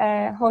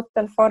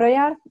 Hotel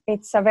Faroe.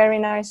 It's a very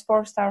nice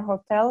 4-star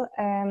hotel,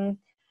 and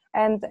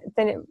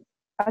then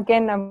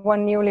again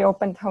one newly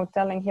opened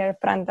hotel in here,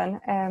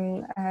 Brandan,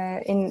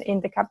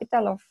 in the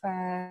capital of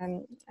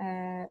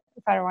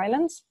Faroe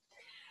Islands.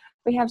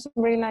 We have some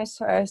really nice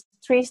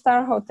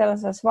 3-star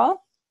hotels as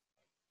well.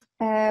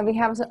 We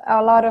have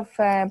a lot of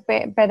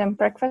bed and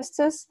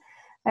breakfasts.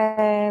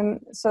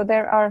 So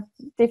there are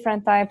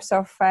different types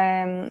of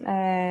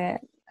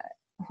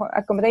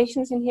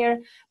accommodations in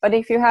here. But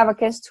if you have a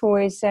guest who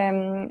is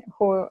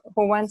who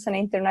wants an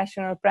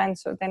international brand,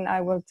 so then I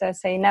would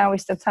say now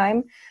is the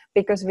time,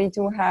 because we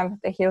do have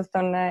the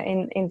Hilton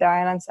in the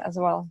islands as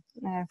well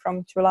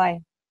from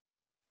July.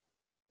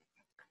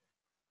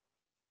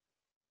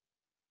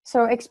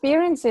 So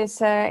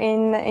experiences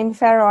in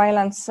Faroe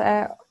Islands.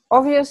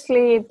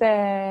 Obviously,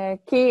 the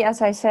key,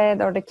 as I said,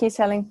 or the key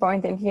selling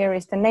point in here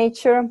is the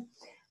nature.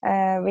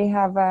 We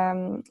have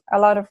a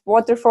lot of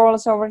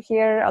waterfalls over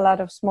here, a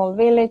lot of small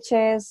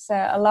villages,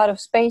 a lot of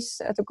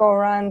space to go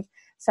around,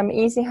 some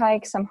easy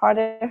hikes, some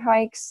harder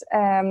hikes.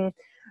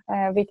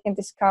 We can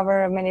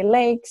discover many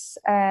lakes.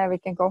 We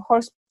can go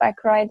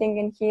horseback riding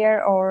in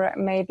here, or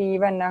maybe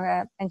even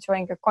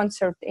enjoying a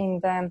concert in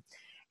the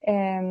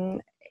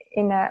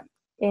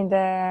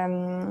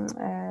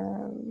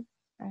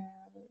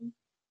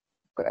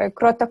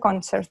grotto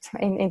concert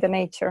in the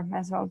nature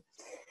as well.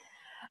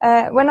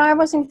 When I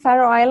was in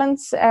Faroe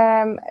Islands,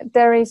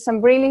 there is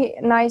some really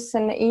nice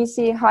and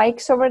easy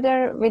hikes over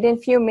there. Within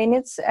few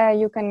minutes,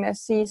 you can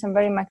see some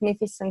very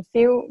magnificent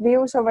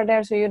views over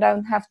there, so you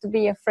don't have to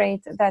be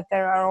afraid that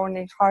there are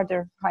only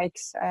harder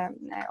hikes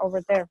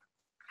over there.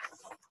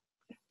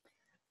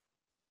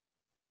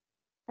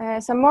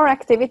 Some more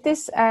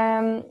activities.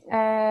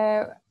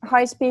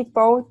 High-speed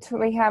boat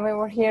we have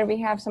over here. We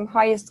have some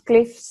highest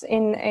cliffs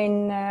in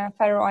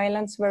Faroe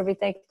Islands, where we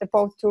take the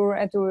boat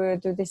tour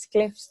to these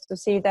cliffs to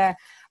see the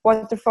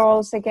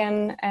waterfalls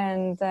again,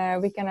 and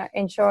we can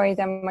enjoy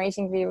the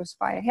amazing views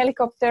by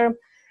helicopter.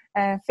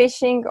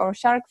 Fishing or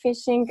shark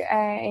fishing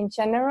in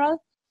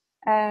general.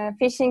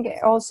 Fishing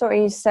also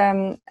is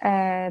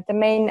the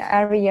main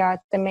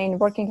area, the main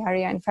working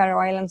area in Faroe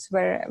Islands,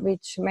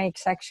 which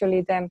makes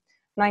actually the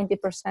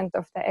 90%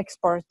 of the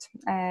export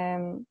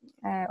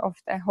of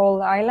the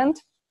whole island.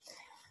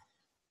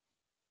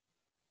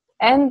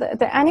 And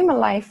the animal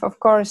life, of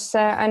course,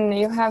 and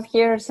you have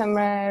here some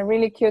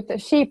really cute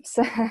sheep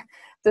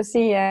to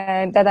see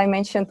that I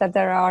mentioned that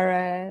there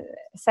are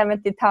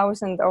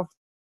 70,000 of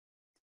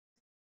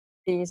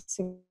these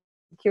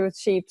cute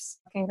sheep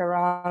walking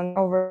around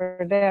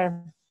over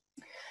there.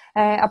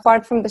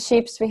 Apart from the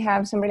ships, we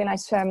have some really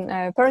nice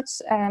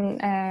birds and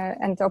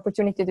the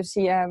opportunity to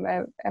see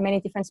many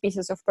different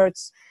species of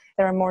birds.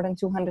 There are more than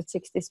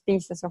 260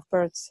 species of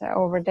birds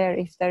over there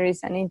if there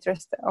is an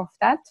interest of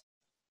that.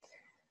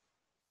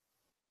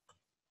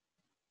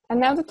 And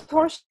now the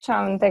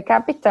Tórshavn, the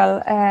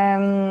capital.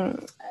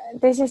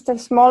 This is the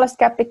smallest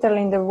capital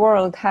in the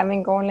world,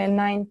 having only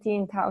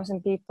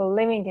 19,000 people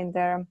living in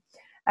there,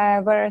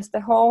 whereas the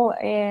whole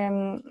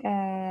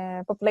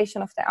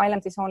population of the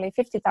island is only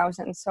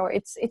 50,000. So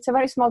it's a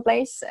very small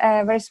place,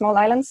 very small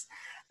islands,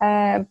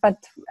 but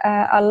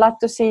a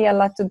lot to see, a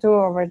lot to do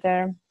over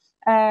there.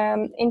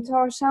 In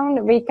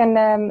Tórshavn, we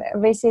can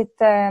visit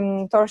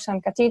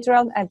Tórshavn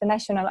Cathedral at the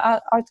National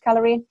Art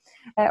Gallery,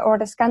 or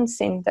the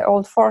Skansin, the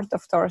old fort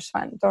of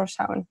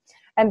Tórshavn.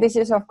 And this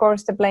is, of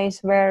course, the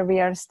place where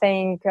we are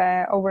staying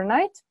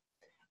overnight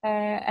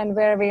and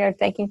where we are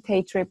taking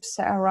day trips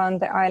around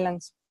the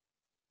islands.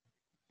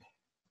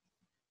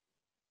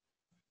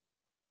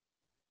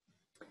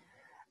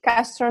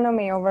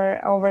 Gastronomy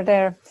over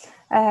there.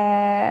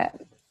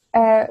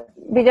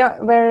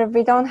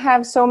 We don't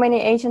have so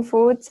many Asian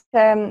foods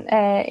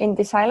in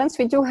these islands.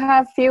 We do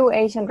have few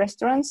Asian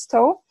restaurants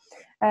though,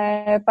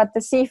 but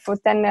the seafood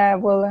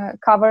then will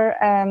cover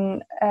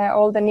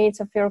all the needs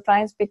of your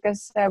clients,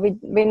 because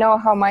we know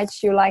how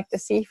much you like the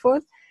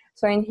seafood.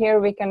 So in here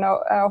we can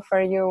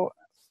offer you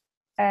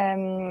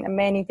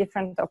many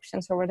different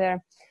options over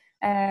there.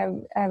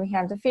 We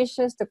have the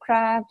fishes, the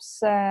crabs,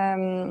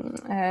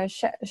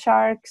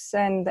 sharks,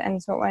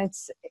 and so on.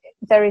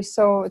 There is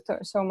so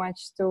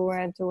much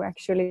to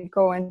actually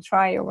go and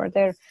try over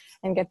there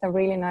and get a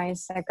really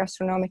nice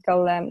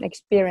gastronomical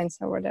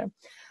experience over there.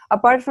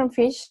 Apart from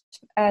fish,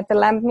 the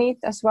lamb meat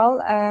as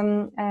well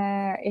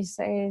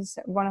is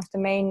one of the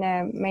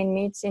main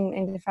meats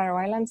in the Faroe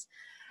Islands.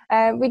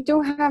 We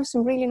do have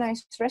some really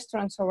nice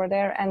restaurants over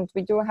there, and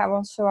we do have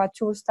also a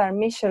 2-star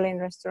Michelin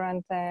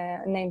restaurant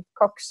named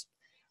Cox,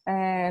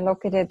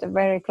 located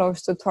very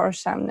close to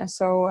Tórshavn.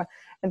 So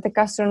the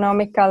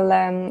gastronomical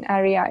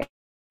area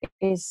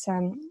is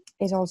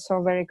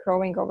also very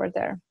growing over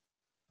there.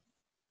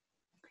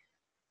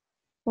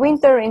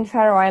 Winter in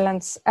Faroe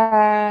Islands.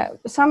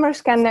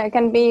 Summers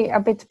can be a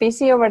bit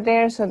busy over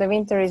there, so the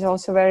winter is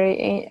also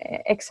very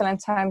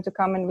excellent time to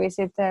come and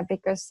visit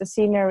because the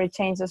scenery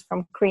changes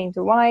from green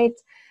to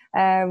white.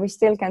 We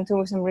still can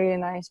do some really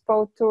nice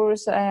boat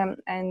tours,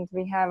 and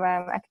we have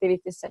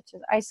activities such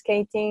as ice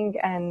skating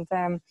and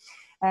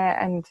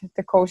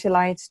the cozy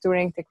lights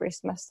during the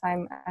Christmas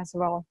time as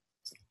well.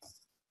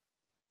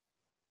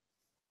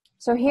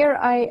 So here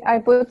I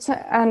put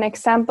an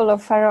example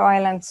of Faroe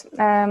Islands.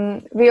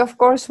 We of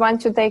course want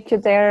to take you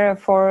there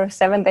for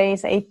 7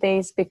 days, 8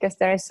 days, because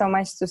there is so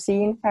much to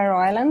see in Faroe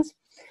Islands.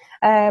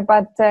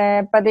 But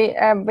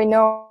we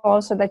know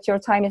also that your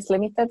time is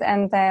limited,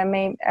 and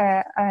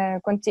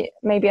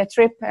maybe a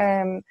trip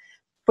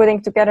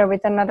putting together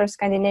with another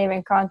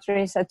Scandinavian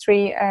countries,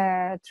 3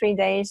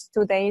 days,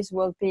 2 days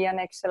will be an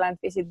excellent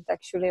visit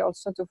actually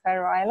also to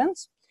Faroe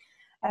Islands.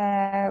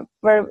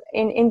 Where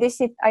in this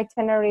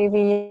itinerary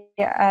we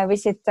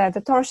visit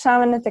the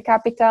Tórshavn, the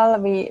capital.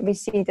 We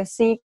see the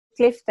sea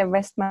cliff, the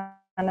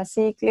Vestmanna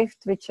sea cliff,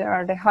 which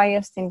are the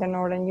highest in the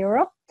Northern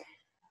Europe.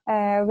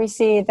 We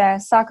see the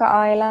Saga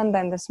Island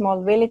and the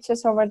small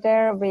villages over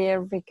there,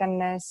 where we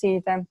can see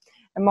the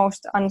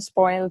most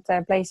unspoiled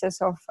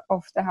places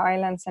of the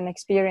islands and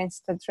experience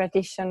the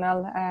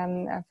traditional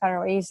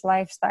Faroese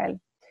lifestyle.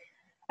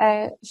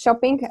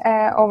 Shopping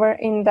over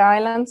in the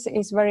islands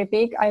is very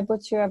big. I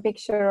put you a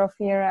picture of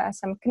here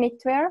some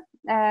knitwear.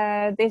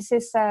 This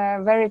is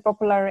very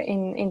popular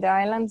in the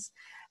islands,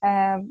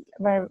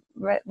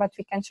 what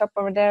we can shop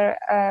over there.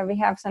 We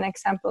have some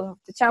examples of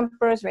the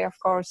jumpers. We of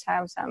course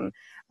have some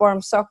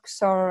warm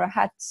socks or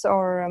hats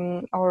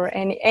or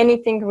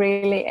anything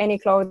really, any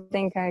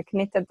clothing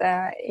knitted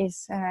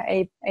is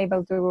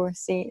able to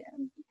see,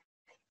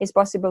 is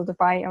possible to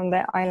buy on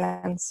the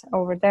islands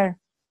over there.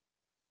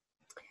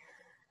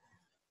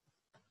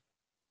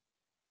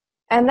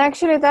 And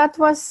actually, that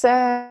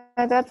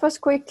was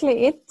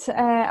quickly it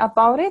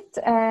about it.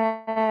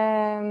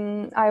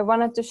 I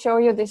wanted to show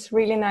you this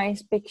really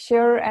nice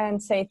picture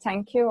and say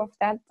thank you of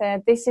that.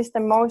 This is the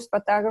most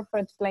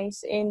photographed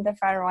place in the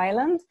Faroe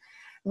Island,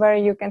 where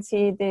you can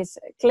see these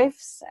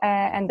cliffs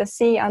and the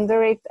sea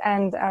under it,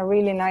 and a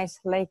really nice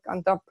lake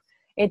on top.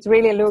 It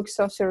really looks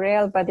so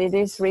surreal, but it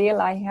is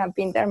real. I have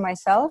been there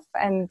myself,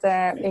 and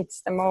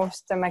it's the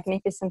most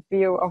magnificent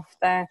view of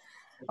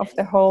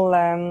the whole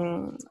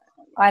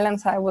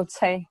islands, I would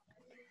say.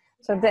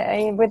 So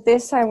with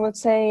this, I would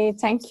say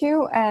thank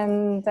you,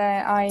 and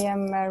I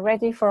am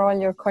ready for all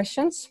your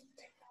questions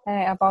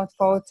about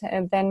both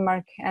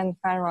Denmark and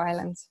Faroe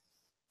Islands.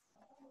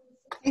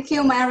 Thank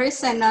you,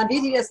 Maris. And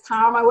this is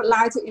time I would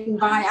like to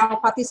invite our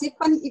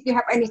participants. If you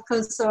have any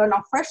concern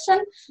or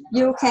question,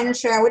 you can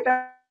share with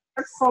us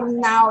from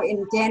now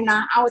in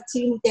Jena. Our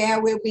team there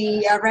will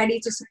be ready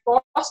to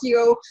support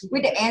you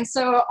with the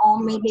answer, or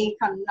maybe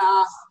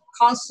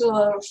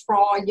counsel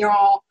for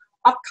your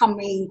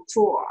upcoming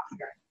tour.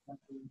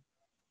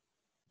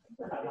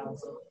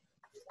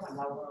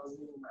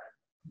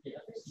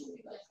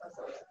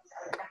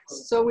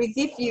 So we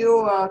give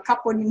you a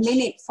couple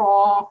minutes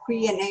for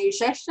Q&A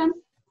session.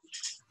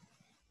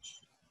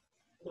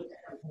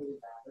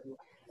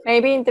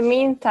 Maybe in the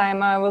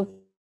meantime, I will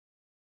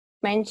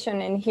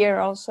mention in here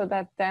also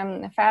that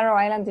Faroe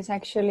Island is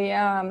actually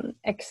an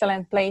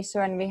excellent place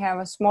when we have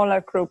a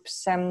smaller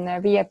groups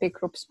and VIP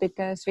groups,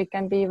 because we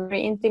can be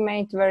very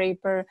intimate, very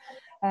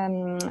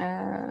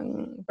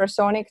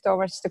personic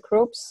towards the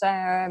groups,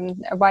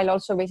 while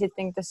also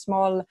visiting the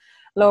small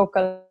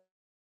local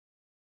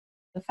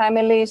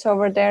families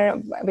over there.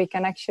 We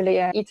can actually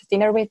eat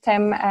dinner with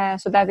them,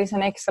 so that is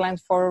an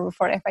excellent for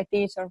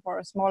FITs or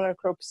for smaller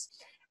groups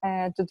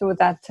to do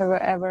that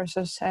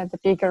versus the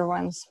bigger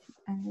ones.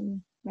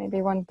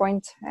 Maybe one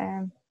point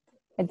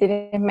I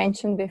didn't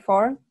mention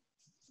before.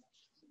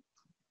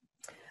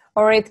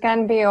 Or it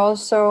can be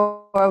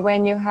also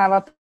when you have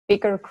a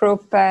bigger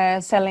group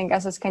selling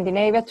as a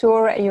Scandinavia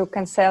tour, you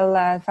can sell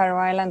Faroe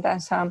Island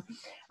as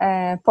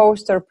a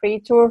post or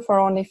pre-tour for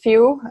only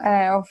few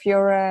of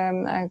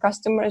your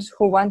customers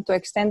who want to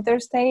extend their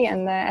stay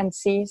and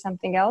see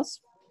something else.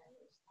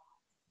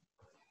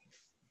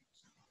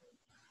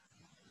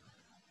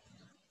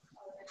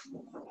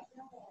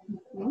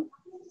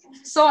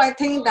 So I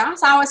think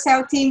that's our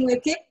sales team will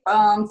keep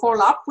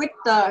follow up with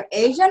the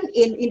agent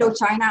in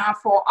Indochina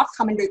for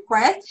upcoming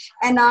requests,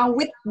 and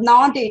with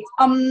Nordic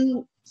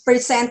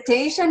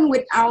presentation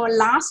with our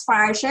last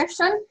 5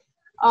 session.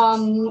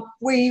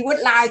 We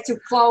would like to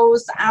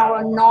close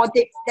our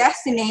Nordic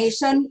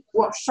destination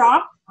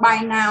workshop by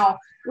now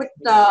with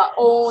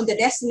all the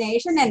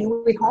destination, and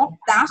we hope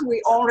that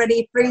we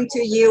already bring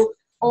to you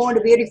all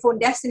the beautiful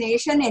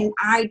destination and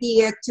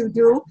idea to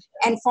do,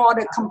 and for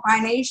the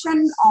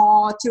combination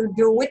or to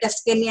do with the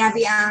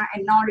Scandinavia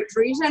and Nordic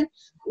region,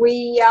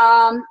 we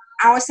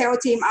our sales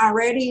team are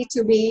ready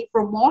to be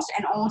promoted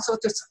and also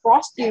to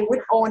support you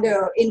with all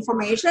the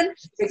information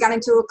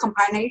regarding to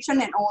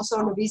combination and also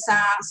the visa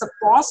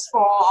support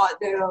for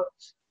the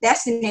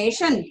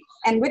destination.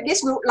 And with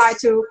this, we would like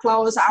to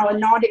close our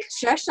Nordic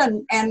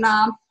session, and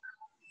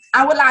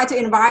I would like to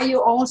invite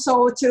you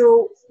also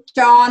to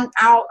join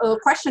our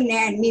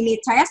questionnaire and mini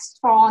test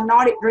for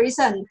Nordic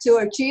region to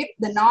achieve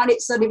the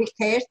Nordic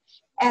certificate.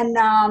 And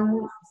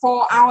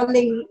for our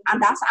link,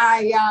 and that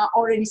I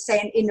already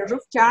sent in the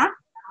group chat.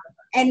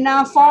 And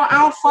for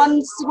our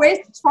fun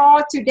switch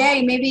for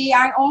today, maybe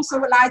I also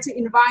would like to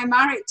invite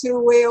Marit to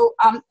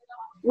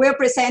will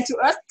present to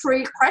us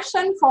 3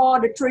 questions for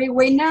the 3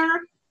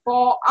 winners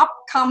for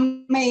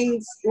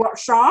upcoming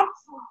workshop.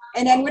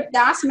 And then with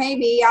that,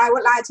 maybe I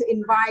would like to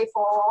invite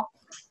for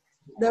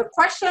the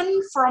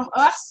question from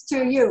us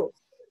to you.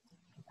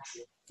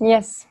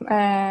 Yes,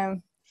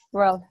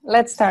 well,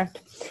 let's start.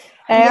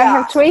 I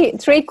have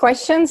three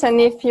questions,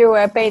 and if you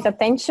paid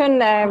attention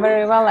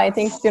very well, I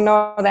think you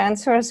know the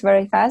answers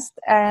very fast.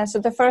 So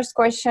the first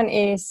question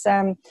is,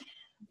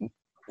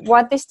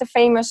 what is the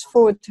famous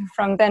food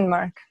from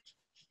Denmark?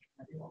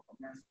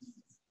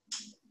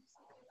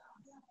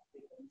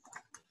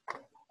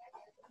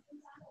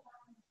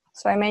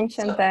 So I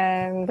mentioned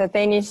the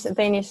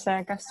Danish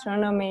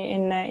gastronomy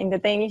in the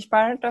Danish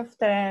part of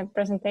the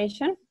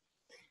presentation.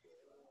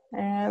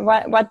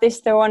 What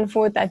is the one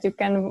food that you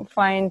can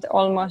find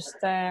almost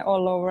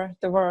all over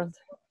the world?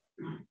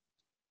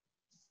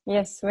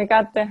 Yes, we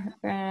got the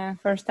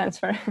first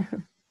answer.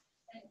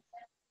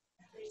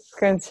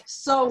 Good.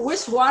 So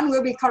which one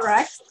will be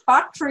correct?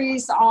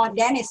 Factories or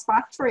Danish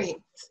factory?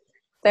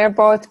 They're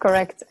both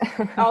correct.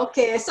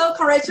 Okay, so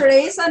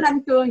congratulations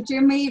and to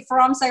Jimmy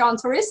from Saigon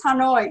Tourist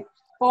Hanoi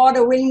for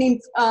the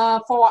winning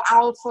for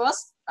our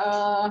first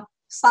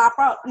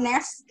startup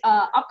next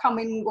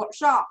upcoming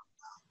workshop.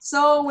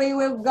 So we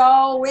will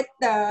go with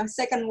the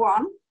second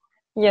one.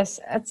 Yes,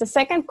 the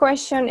second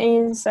question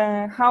is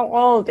how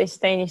old is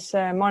Danish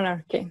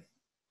monarchy?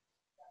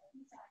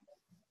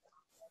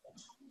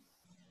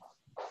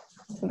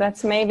 So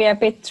that's maybe a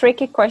bit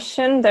tricky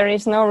question. There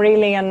is no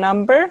really a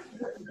number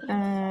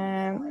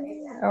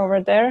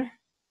over there.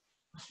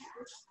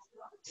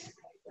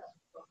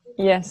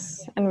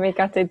 Yes, and we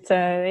got it.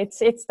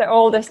 It's the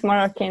oldest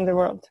monarchy in the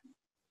world.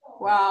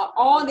 Wow,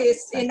 all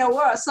this in the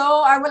world.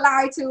 So I would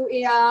like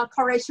to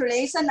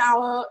congratulate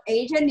our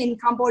agent in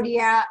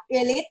Cambodia,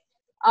 Elite,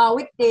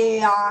 with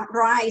the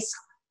right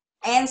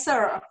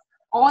answer.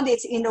 All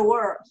this in the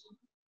world.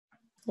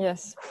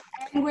 Yes.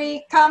 And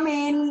we come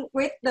in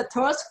with the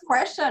third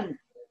question.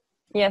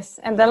 Yes,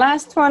 and the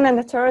last one and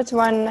the third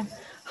one,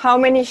 how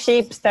many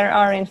sheep there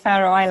are in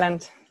Faroe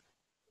Island?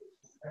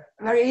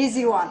 Very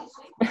easy one.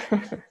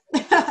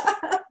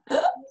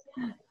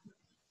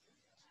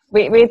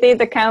 We did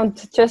the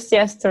count just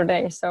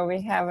yesterday, so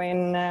we have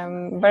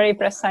a very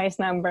precise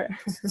number.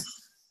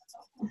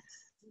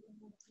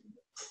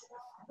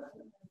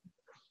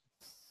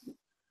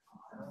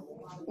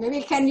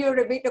 Maybe can you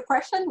repeat the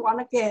question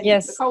once again?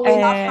 Yes. Because we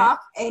not have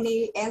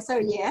any answer.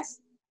 Yes.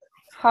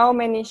 How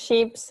many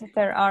sheep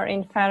there are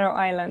in Faroe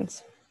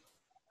Islands?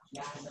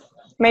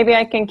 Maybe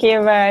I can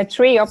give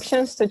 3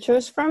 options to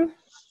choose from.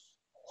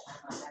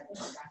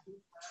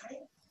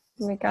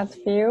 We got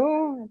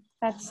few.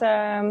 That's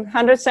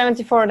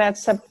 174.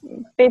 That's a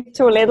bit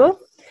too little.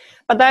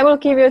 But I will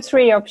give you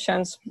 3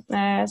 options.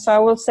 So I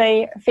will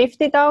say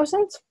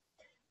 50,000,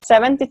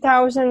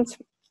 70,000,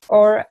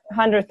 or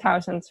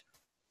 100,000.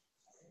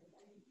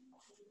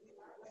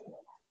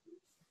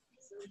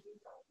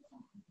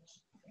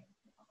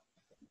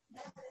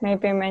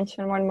 Maybe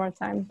mention one more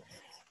time.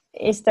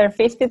 Is there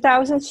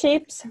 50,000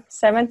 sheep,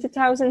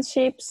 70,000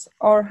 sheep,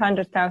 or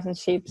 100,000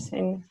 sheep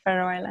in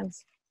Faroe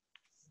Islands?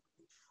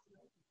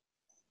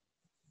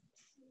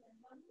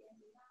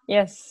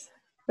 Yes,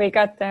 we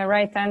got the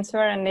right answer,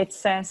 and it's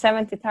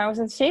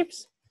 70,000 sheep.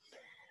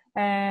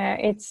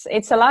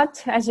 It's a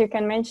lot, as you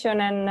can mention,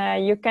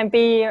 and you can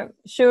be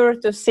sure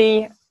to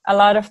see a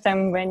lot of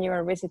them when you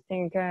are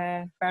visiting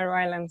Faroe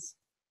Islands.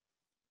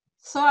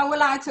 So I would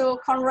like to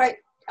congratulate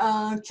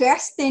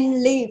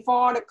Justin Lee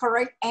for the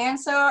correct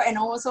answer and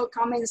also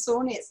coming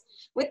soonest.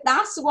 With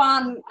that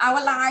one, I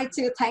would like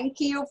to thank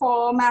you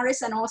for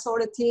Maris and also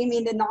the team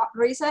in the North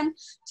region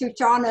to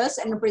join us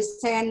and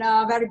present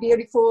a very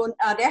beautiful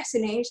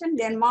destination,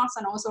 Denmark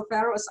and also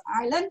Faroe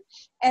Island.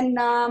 And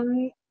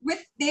with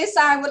this,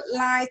 I would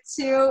like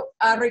to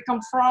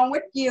reconfirm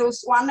with you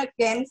once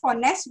again for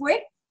next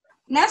week.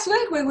 Next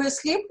week, we will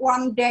skip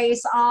 1 day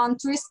on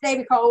Tuesday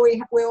because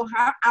we will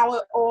have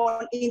our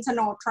own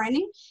internal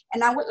training.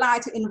 And I would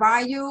like to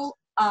invite you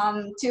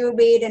to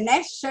be the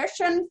next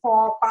session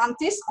for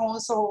Pantis,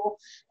 also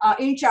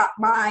in charge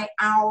by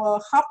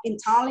our hub in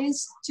Tallinn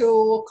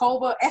to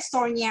cover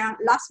Estonia,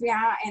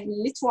 Latvia, and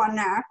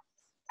Lithuania.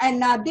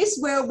 And this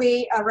will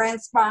be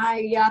arranged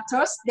by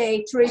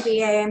Thursday, 3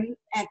 p.m.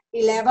 at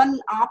 11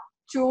 of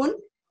June.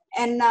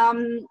 And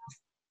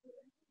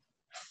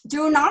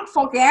do not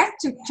forget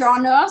to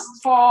join us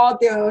for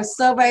the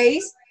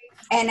surveys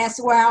and as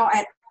well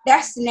as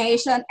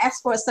destination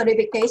expert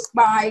certificates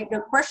by the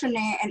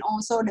questionnaire and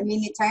also the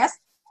mini test.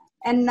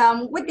 And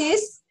with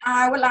this,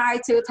 I would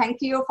like to thank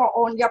you for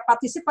all your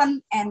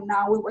participants, and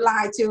we would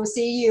like to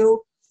see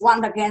you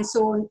once again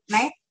soon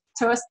next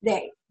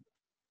Thursday.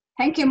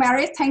 Thank you,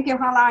 Mary. Thank you,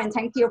 Hala, and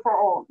thank you for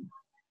all.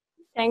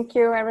 Thank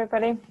you,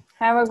 everybody.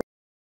 Have a